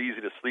real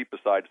easy to sleep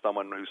beside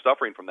someone who's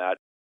suffering from that.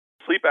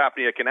 Sleep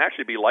apnea can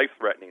actually be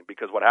life-threatening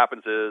because what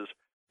happens is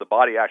the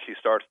body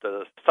actually starts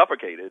to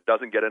suffocate. It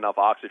doesn't get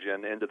enough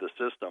oxygen into the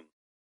system.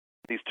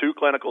 These 2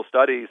 clinical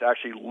studies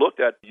actually looked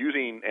at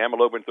using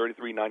amylobin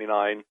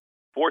 3399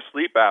 for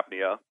sleep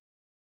apnea.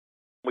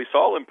 We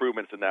saw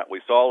improvements in that.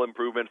 We saw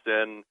improvements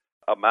in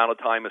amount of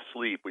time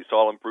asleep. We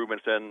saw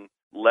improvements in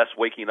less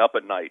waking up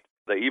at night.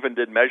 They even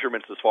did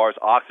measurements as far as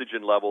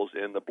oxygen levels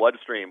in the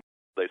bloodstream.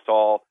 They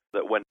saw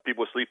that when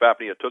people with sleep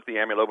apnea took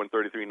the amylobin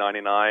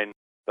 3399,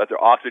 that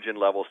their oxygen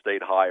levels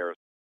stayed higher.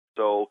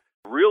 So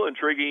real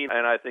intriguing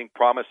and I think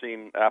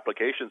promising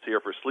applications here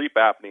for sleep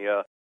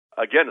apnea.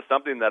 Again, it's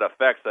something that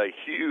affects a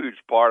huge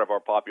part of our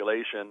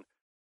population.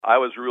 I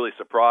was really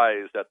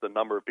surprised at the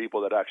number of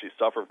people that actually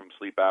suffer from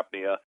sleep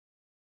apnea.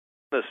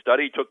 The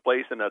study took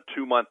place in a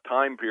 2-month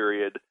time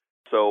period,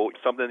 so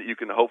something that you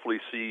can hopefully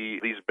see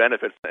these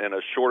benefits in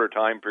a shorter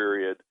time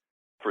period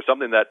for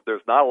something that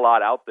there's not a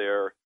lot out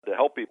there to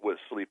help people with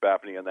sleep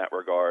apnea in that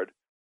regard.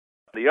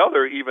 The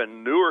other,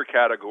 even newer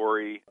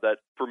category that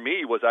for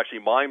me was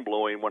actually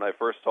mind-blowing when I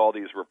first saw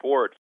these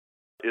reports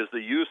is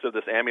the use of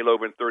this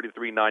amylobin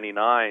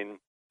 3399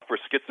 for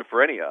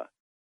schizophrenia.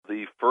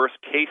 The first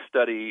case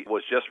study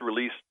was just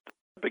released at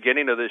the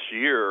beginning of this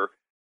year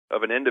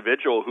of an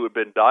individual who had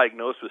been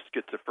diagnosed with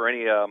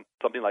schizophrenia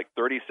something like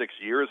 36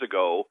 years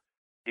ago.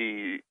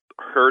 He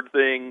heard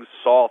things,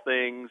 saw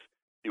things,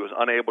 he was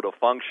unable to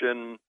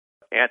function,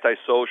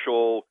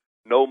 antisocial,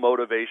 no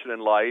motivation in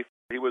life.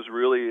 He was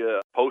really a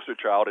poster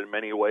child in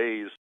many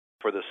ways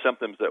for the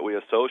symptoms that we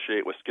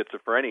associate with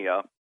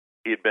schizophrenia.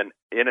 He had been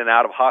in and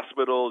out of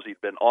hospitals,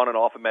 he'd been on and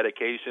off of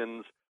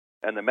medications,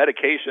 and the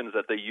medications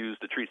that they use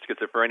to treat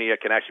schizophrenia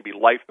can actually be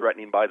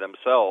life-threatening by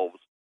themselves.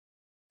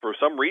 For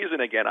some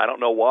reason, again, I don't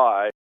know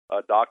why,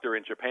 a doctor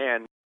in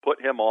Japan put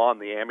him on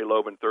the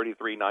amylobin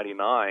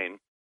 3399.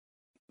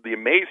 The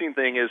amazing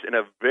thing is, in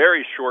a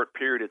very short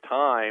period of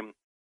time,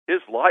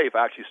 his life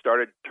actually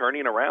started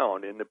turning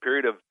around. In the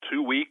period of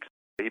 2 weeks,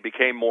 he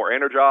became more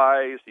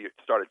energized. He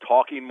started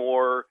talking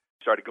more,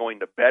 started going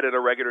to bed at a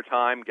regular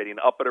time, getting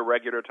up at a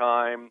regular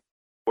time.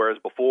 Whereas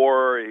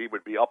before, he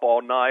would be up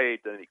all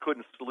night and he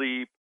couldn't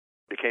sleep,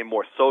 became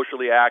more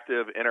socially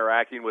active,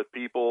 interacting with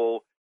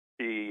people.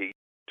 He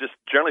just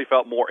generally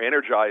felt more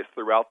energized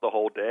throughout the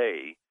whole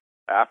day.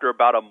 After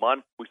about a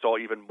month, we saw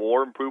even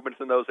more improvements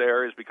in those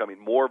areas,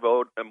 becoming more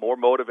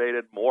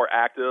motivated, more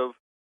active.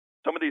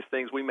 Some of these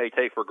things we may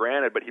take for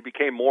granted, but he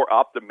became more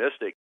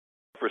optimistic.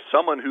 For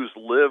someone who's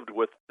lived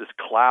with this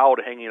cloud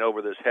hanging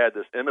over his head,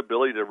 this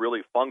inability to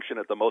really function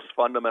at the most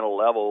fundamental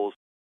levels,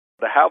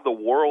 to have the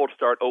world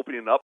start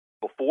opening up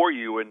before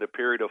you in the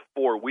period of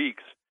 4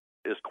 weeks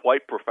is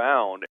quite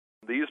profound.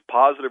 These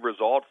positive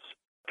results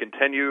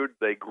continued.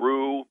 They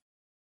grew.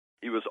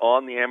 He was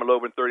on the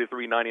amylobin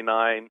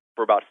 3399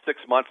 for about 6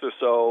 months or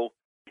so.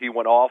 He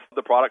went off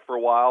the product for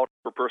a while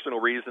for personal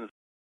reasons.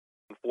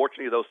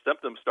 Unfortunately, those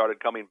symptoms started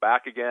coming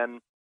back again.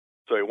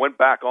 So he went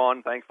back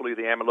on, thankfully,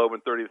 the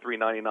amylobin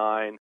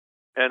 3399,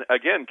 and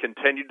again,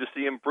 continued to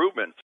see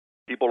improvements.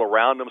 People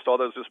around him saw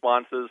those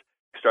responses.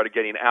 He started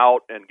getting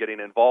out and getting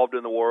involved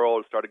in the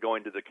world, started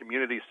going to the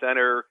community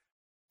center.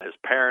 His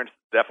parents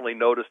definitely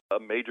noticed a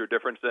major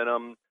difference in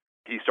him.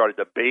 He started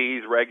to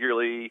bathe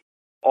regularly.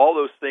 All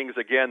those things,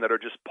 again, that are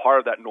just part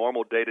of that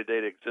normal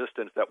day-to-day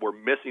existence that were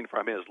missing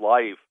from his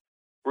life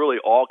really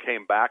all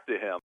came back to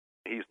him.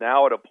 He's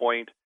now at a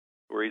point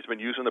where he's been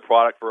using the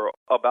product for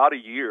about a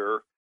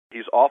year.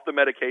 He's off the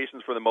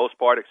medications for the most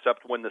part,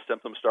 except when the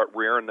symptoms start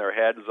rearing their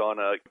heads on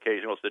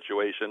occasional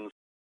situations.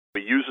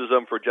 He uses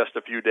them for just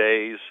a few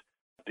days,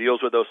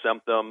 deals with those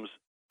symptoms,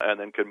 and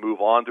then can move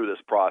on through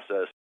this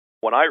process.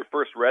 When I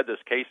first read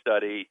this case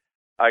study,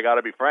 I got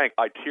to be frank,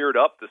 I teared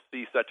up to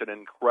see such an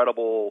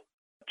incredible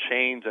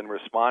change and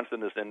response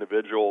in this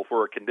individual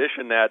for a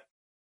condition that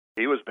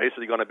he was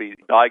basically going to be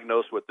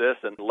diagnosed with this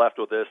and left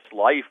with this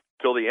life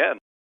till the end.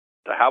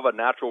 To have a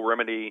natural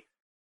remedy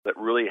that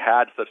really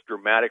had such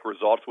dramatic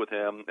results with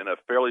him in a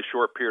fairly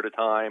short period of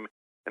time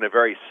and a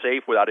very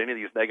safe without any of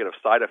these negative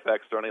side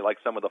effects, certainly like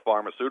some of the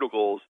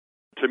pharmaceuticals,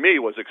 to me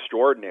was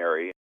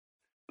extraordinary.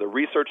 The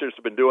researchers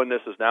who've been doing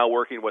this is now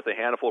working with a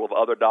handful of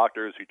other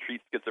doctors who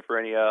treat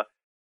schizophrenia.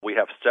 We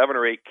have 7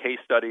 or 8 case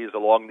studies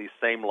along these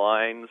same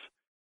lines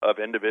of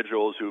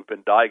individuals who've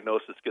been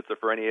diagnosed with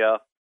schizophrenia,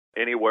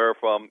 anywhere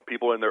from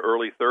people in their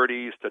early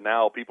 30s to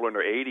now people in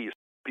their 80s.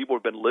 People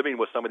have been living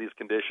with some of these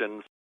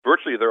conditions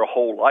virtually their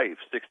whole life,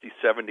 60,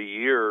 70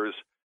 years,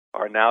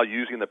 are now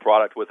using the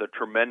product with a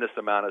tremendous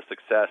amount of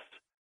success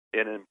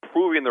in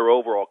improving their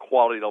overall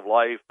quality of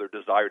life, their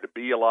desire to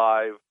be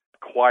alive,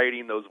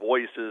 quieting those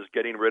voices,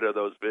 getting rid of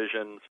those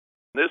visions.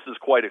 This is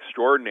quite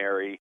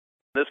extraordinary.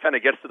 This kind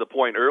of gets to the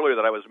point earlier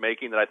that I was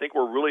making that I think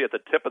we're really at the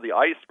tip of the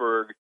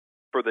iceberg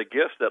for the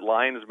gifts that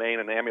lion's mane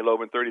and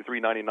amylobin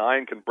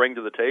 3399 can bring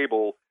to the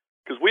table,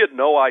 because we had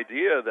no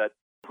idea that,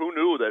 who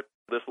knew that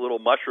this little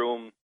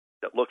mushroom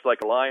that looks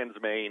like a lion's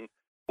mane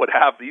would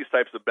have these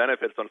types of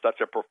benefits on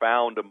such a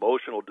profound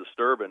emotional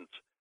disturbance.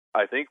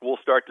 I think we'll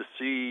start to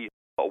see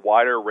a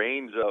wider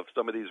range of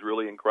some of these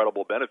really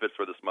incredible benefits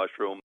for this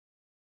mushroom.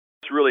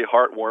 It's really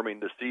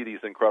heartwarming to see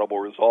these incredible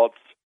results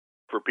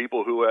for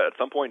people who at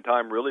some point in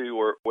time really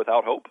were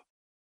without hope.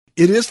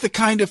 It is the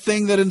kind of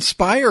thing that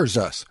inspires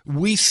us.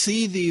 We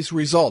see these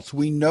results.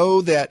 We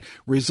know that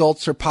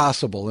results are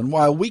possible. And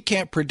while we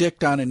can't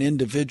predict on an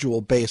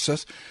individual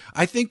basis,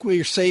 I think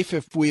we're safe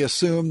if we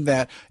assume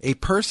that a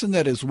person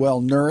that is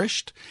well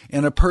nourished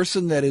and a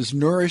person that is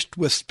nourished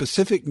with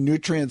specific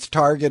nutrients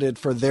targeted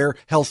for their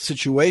health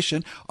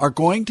situation are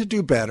going to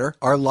do better,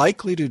 are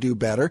likely to do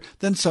better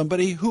than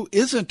somebody who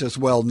isn't as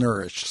well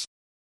nourished.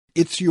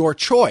 It's your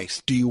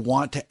choice. Do you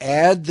want to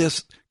add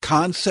this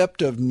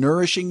concept of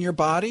nourishing your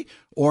body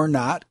or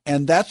not?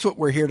 And that's what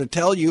we're here to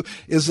tell you,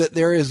 is that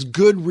there is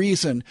good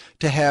reason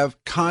to have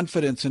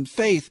confidence and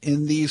faith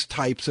in these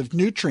types of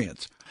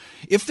nutrients.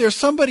 If there's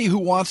somebody who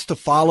wants to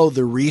follow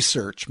the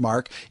research,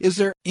 Mark, is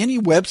there any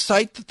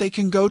website that they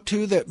can go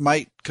to that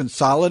might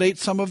consolidate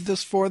some of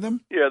this for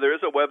them? Yeah, there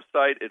is a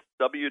website. It's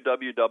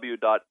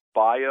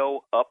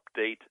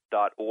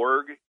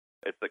www.bioupdate.org.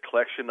 It's a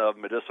collection of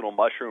medicinal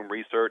mushroom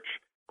research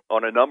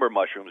on a number of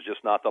mushrooms,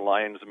 just not the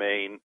lion's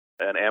mane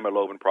and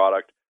amylobin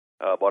product,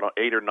 but on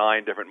 8 or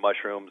 9 different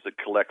mushrooms. It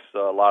collects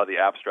a lot of the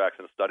abstracts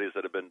and studies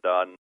that have been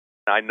done.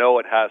 I know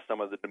it has some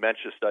of the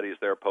dementia studies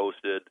there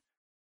posted.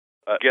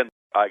 Again,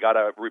 I got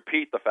to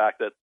repeat the fact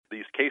that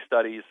these case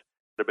studies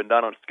that have been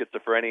done on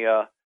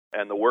schizophrenia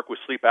and the work with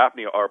sleep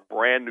apnea are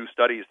brand new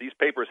studies. These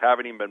papers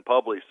haven't even been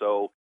published.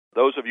 So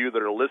those of you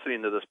that are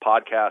listening to this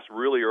podcast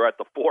really are at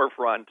the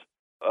forefront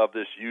of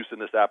this use in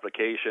this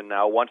application.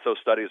 Now, once those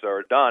studies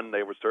are done,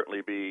 they would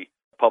certainly be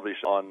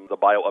published on the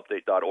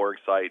bioupdate.org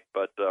site.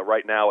 But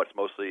right now, it's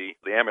mostly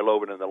the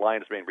amylobin and the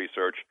lion's mane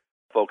research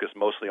focused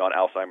mostly on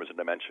Alzheimer's and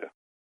dementia.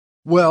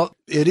 Well,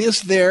 it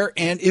is there,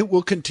 and it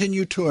will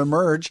continue to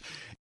emerge.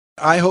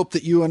 I hope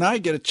that you and I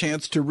get a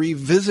chance to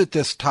revisit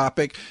this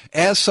topic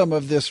as some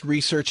of this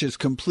research is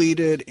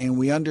completed and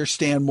we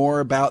understand more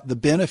about the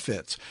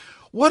benefits.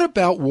 What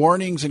about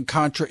warnings and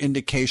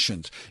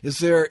contraindications? Is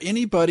there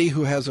anybody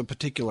who has a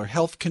particular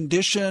health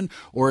condition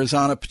or is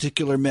on a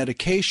particular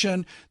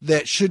medication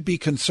that should be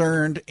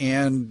concerned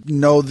and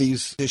know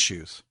these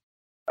issues?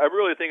 I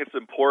really think it's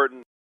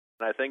important,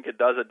 and I think it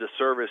does a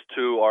disservice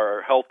to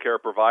our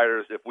healthcare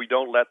providers if we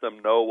don't let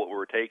them know what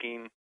we're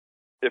taking.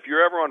 If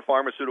you're ever on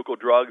pharmaceutical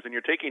drugs and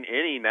you're taking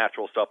any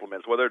natural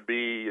supplements, whether it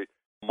be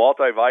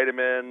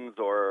multivitamins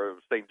or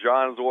St.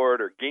 John's wort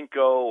or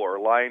ginkgo or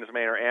lion's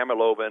mane or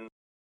amylobin,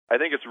 I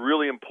think it's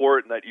really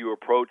important that you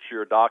approach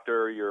your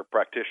doctor, your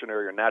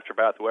practitioner, your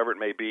naturopath, whoever it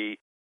may be.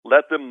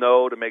 Let them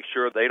know to make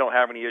sure they don't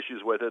have any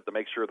issues with it, to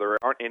make sure there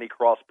aren't any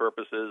cross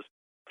purposes.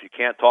 If you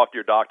can't talk to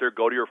your doctor,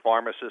 go to your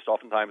pharmacist.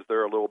 Oftentimes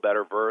they're a little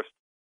better versed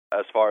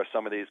as far as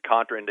some of these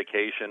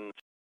contraindications.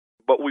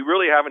 But we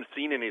really haven't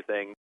seen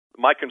anything.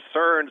 My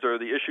concerns or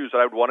the issues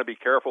that I would want to be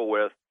careful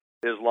with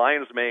is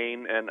lion's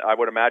mane, and I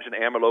would imagine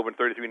amylobin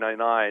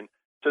 3399.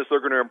 Since they're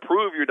going to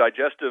improve your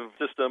digestive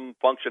system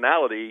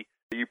functionality,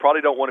 you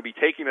probably don't want to be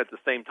taking it at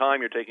the same time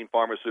you're taking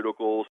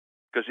pharmaceuticals,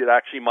 because it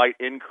actually might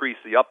increase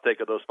the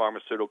uptake of those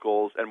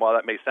pharmaceuticals. And while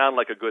that may sound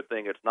like a good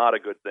thing, it's not a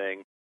good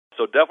thing.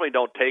 So definitely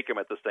don't take them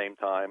at the same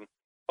time.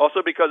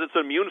 Also because it's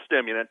an immune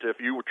stimulant. If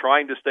you were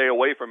trying to stay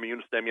away from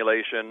immune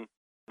stimulation,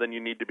 then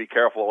you need to be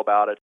careful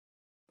about it.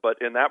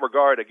 But in that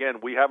regard, again,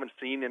 we haven't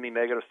seen any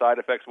negative side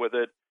effects with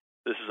it.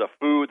 This is a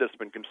food that's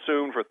been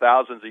consumed for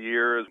thousands of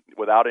years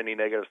without any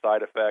negative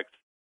side effects.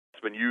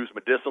 It's been used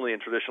medicinally in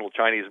traditional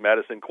Chinese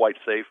medicine quite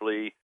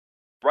safely.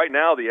 Right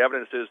now, the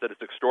evidence is that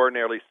it's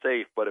extraordinarily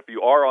safe, but if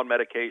you are on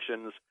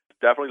medications,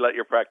 definitely let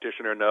your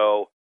practitioner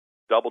know.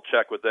 Double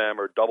check with them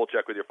or double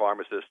check with your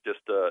pharmacist just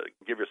to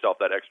give yourself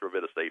that extra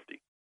bit of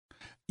safety.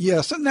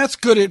 Yes, and that's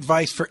good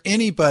advice for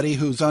anybody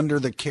who's under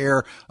the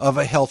care of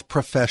a health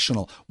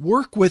professional.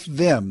 Work with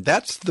them.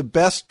 That's the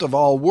best of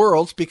all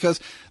worlds because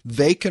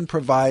they can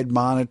provide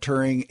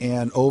monitoring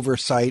and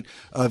oversight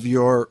of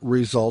your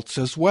results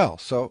as well.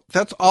 So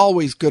that's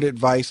always good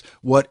advice,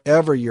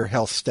 whatever your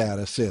health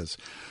status is.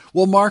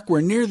 Well, Mark,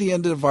 we're near the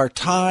end of our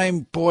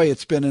time. Boy,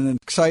 it's been an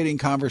exciting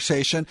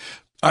conversation.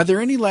 Are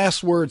there any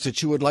last words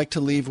that you would like to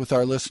leave with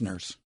our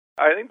listeners?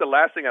 I think the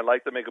last thing I'd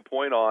like to make a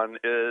point on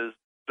is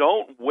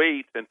don't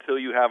wait until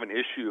you have an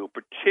issue,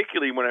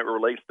 particularly when it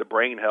relates to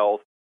brain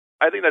health.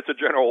 I think that's a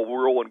general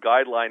rule and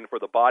guideline for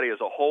the body as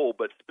a whole,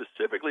 but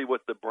specifically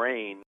with the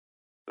brain.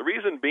 The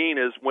reason being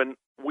is when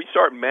we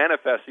start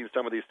manifesting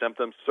some of these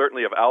symptoms,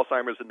 certainly of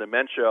Alzheimer's and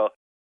dementia,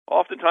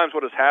 oftentimes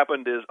what has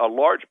happened is a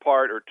large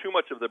part or too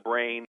much of the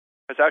brain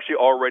has actually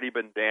already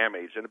been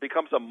damaged, and it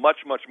becomes a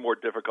much, much more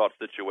difficult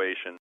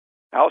situation.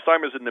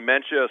 Alzheimer's and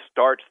dementia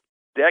starts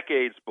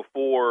decades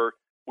before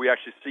we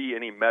actually see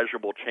any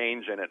measurable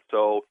change in it.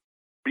 So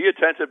be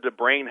attentive to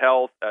brain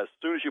health as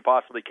soon as you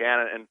possibly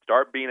can and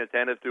start being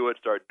attentive to it.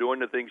 Start doing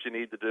the things you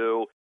need to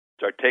do.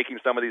 Start taking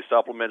some of these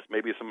supplements,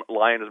 maybe some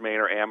lion's mane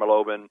or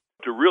amylobin,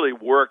 to really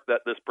work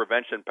this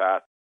prevention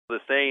path. The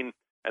saying,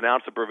 an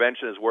ounce of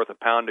prevention is worth a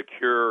pound of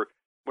cure.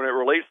 When it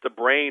relates to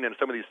brain and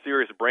some of these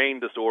serious brain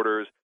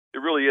disorders, it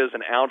really is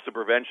an ounce of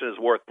prevention is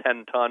worth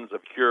 10 tons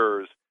of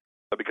cures,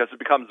 because it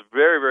becomes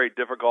very, very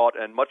difficult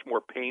and much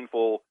more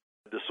painful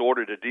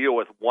disorder to deal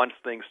with once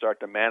things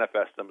start to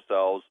manifest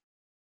themselves.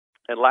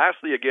 And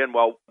lastly, again,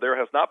 while there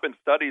has not been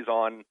studies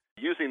on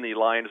using the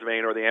lion's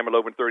mane or the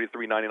amylobin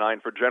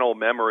 3399 for general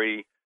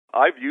memory,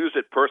 I've used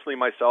it personally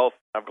myself.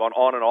 I've gone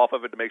on and off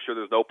of it to make sure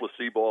there's no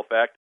placebo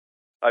effect.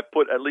 I've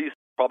put at least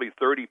probably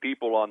 30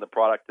 people on the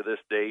product to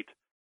this date.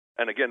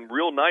 And again,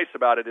 real nice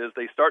about it is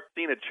they start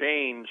seeing a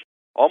change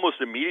almost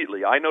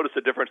immediately. I notice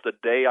a difference the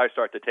day I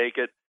start to take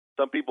it.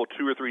 Some people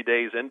 2 or 3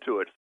 days into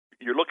it.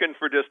 You're looking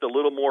for just a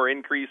little more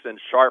increase in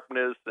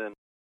sharpness and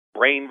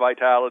brain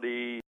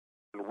vitality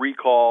and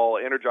recall,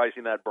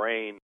 energizing that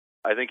brain.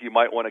 I think you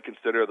might want to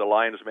consider the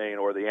lion's mane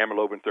or the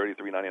amylobin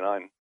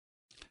 3399.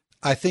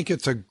 I think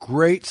it's a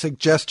great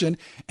suggestion,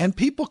 and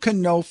people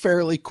can know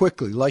fairly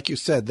quickly. Like you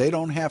said, they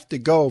don't have to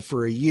go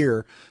for a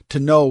year to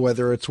know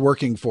whether it's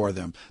working for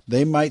them.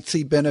 They might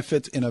see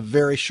benefits in a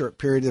very short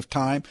period of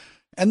time.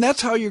 And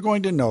that's how you're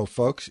going to know,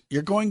 folks.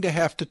 You're going to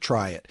have to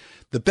try it.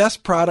 The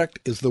best product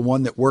is the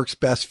one that works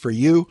best for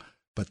you,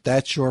 but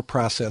that's your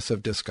process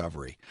of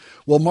discovery.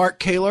 Well, Mark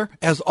Kaler,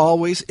 as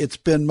always, it's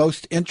been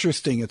most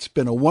interesting. It's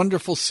been a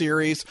wonderful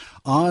series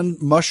on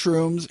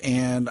mushrooms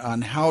and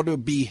on how to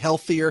be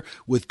healthier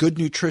with good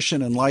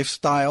nutrition and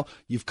lifestyle.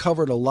 You've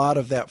covered a lot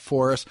of that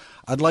for us.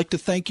 I'd like to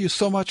thank you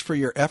so much for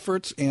your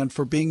efforts and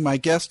for being my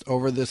guest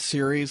over this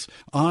series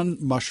on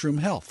mushroom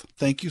health.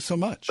 Thank you so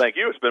much. Thank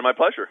you. It's been my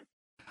pleasure.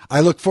 I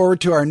look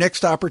forward to our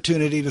next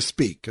opportunity to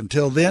speak.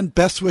 Until then,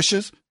 best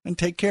wishes and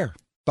take care.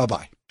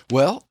 Bye-bye.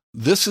 Well,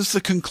 this is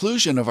the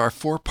conclusion of our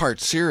 4-part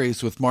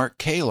series with Mark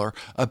Kaler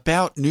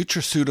about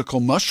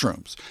nutraceutical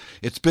mushrooms.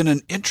 It's been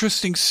an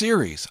interesting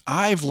series.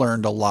 I've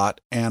learned a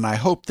lot, and I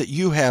hope that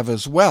you have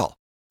as well.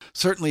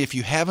 Certainly, if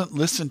you haven't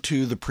listened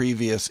to the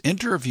previous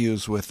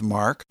interviews with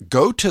Mark,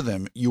 go to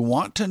them. You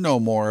want to know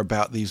more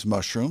about these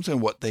mushrooms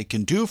and what they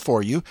can do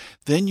for you.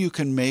 Then you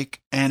can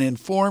make an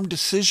informed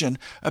decision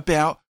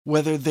about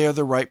whether they're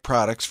the right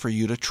products for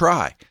you to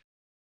try.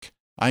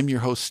 I'm your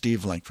host,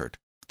 Steve Langford.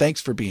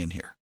 Thanks for being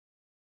here.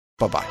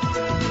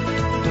 Bye-bye.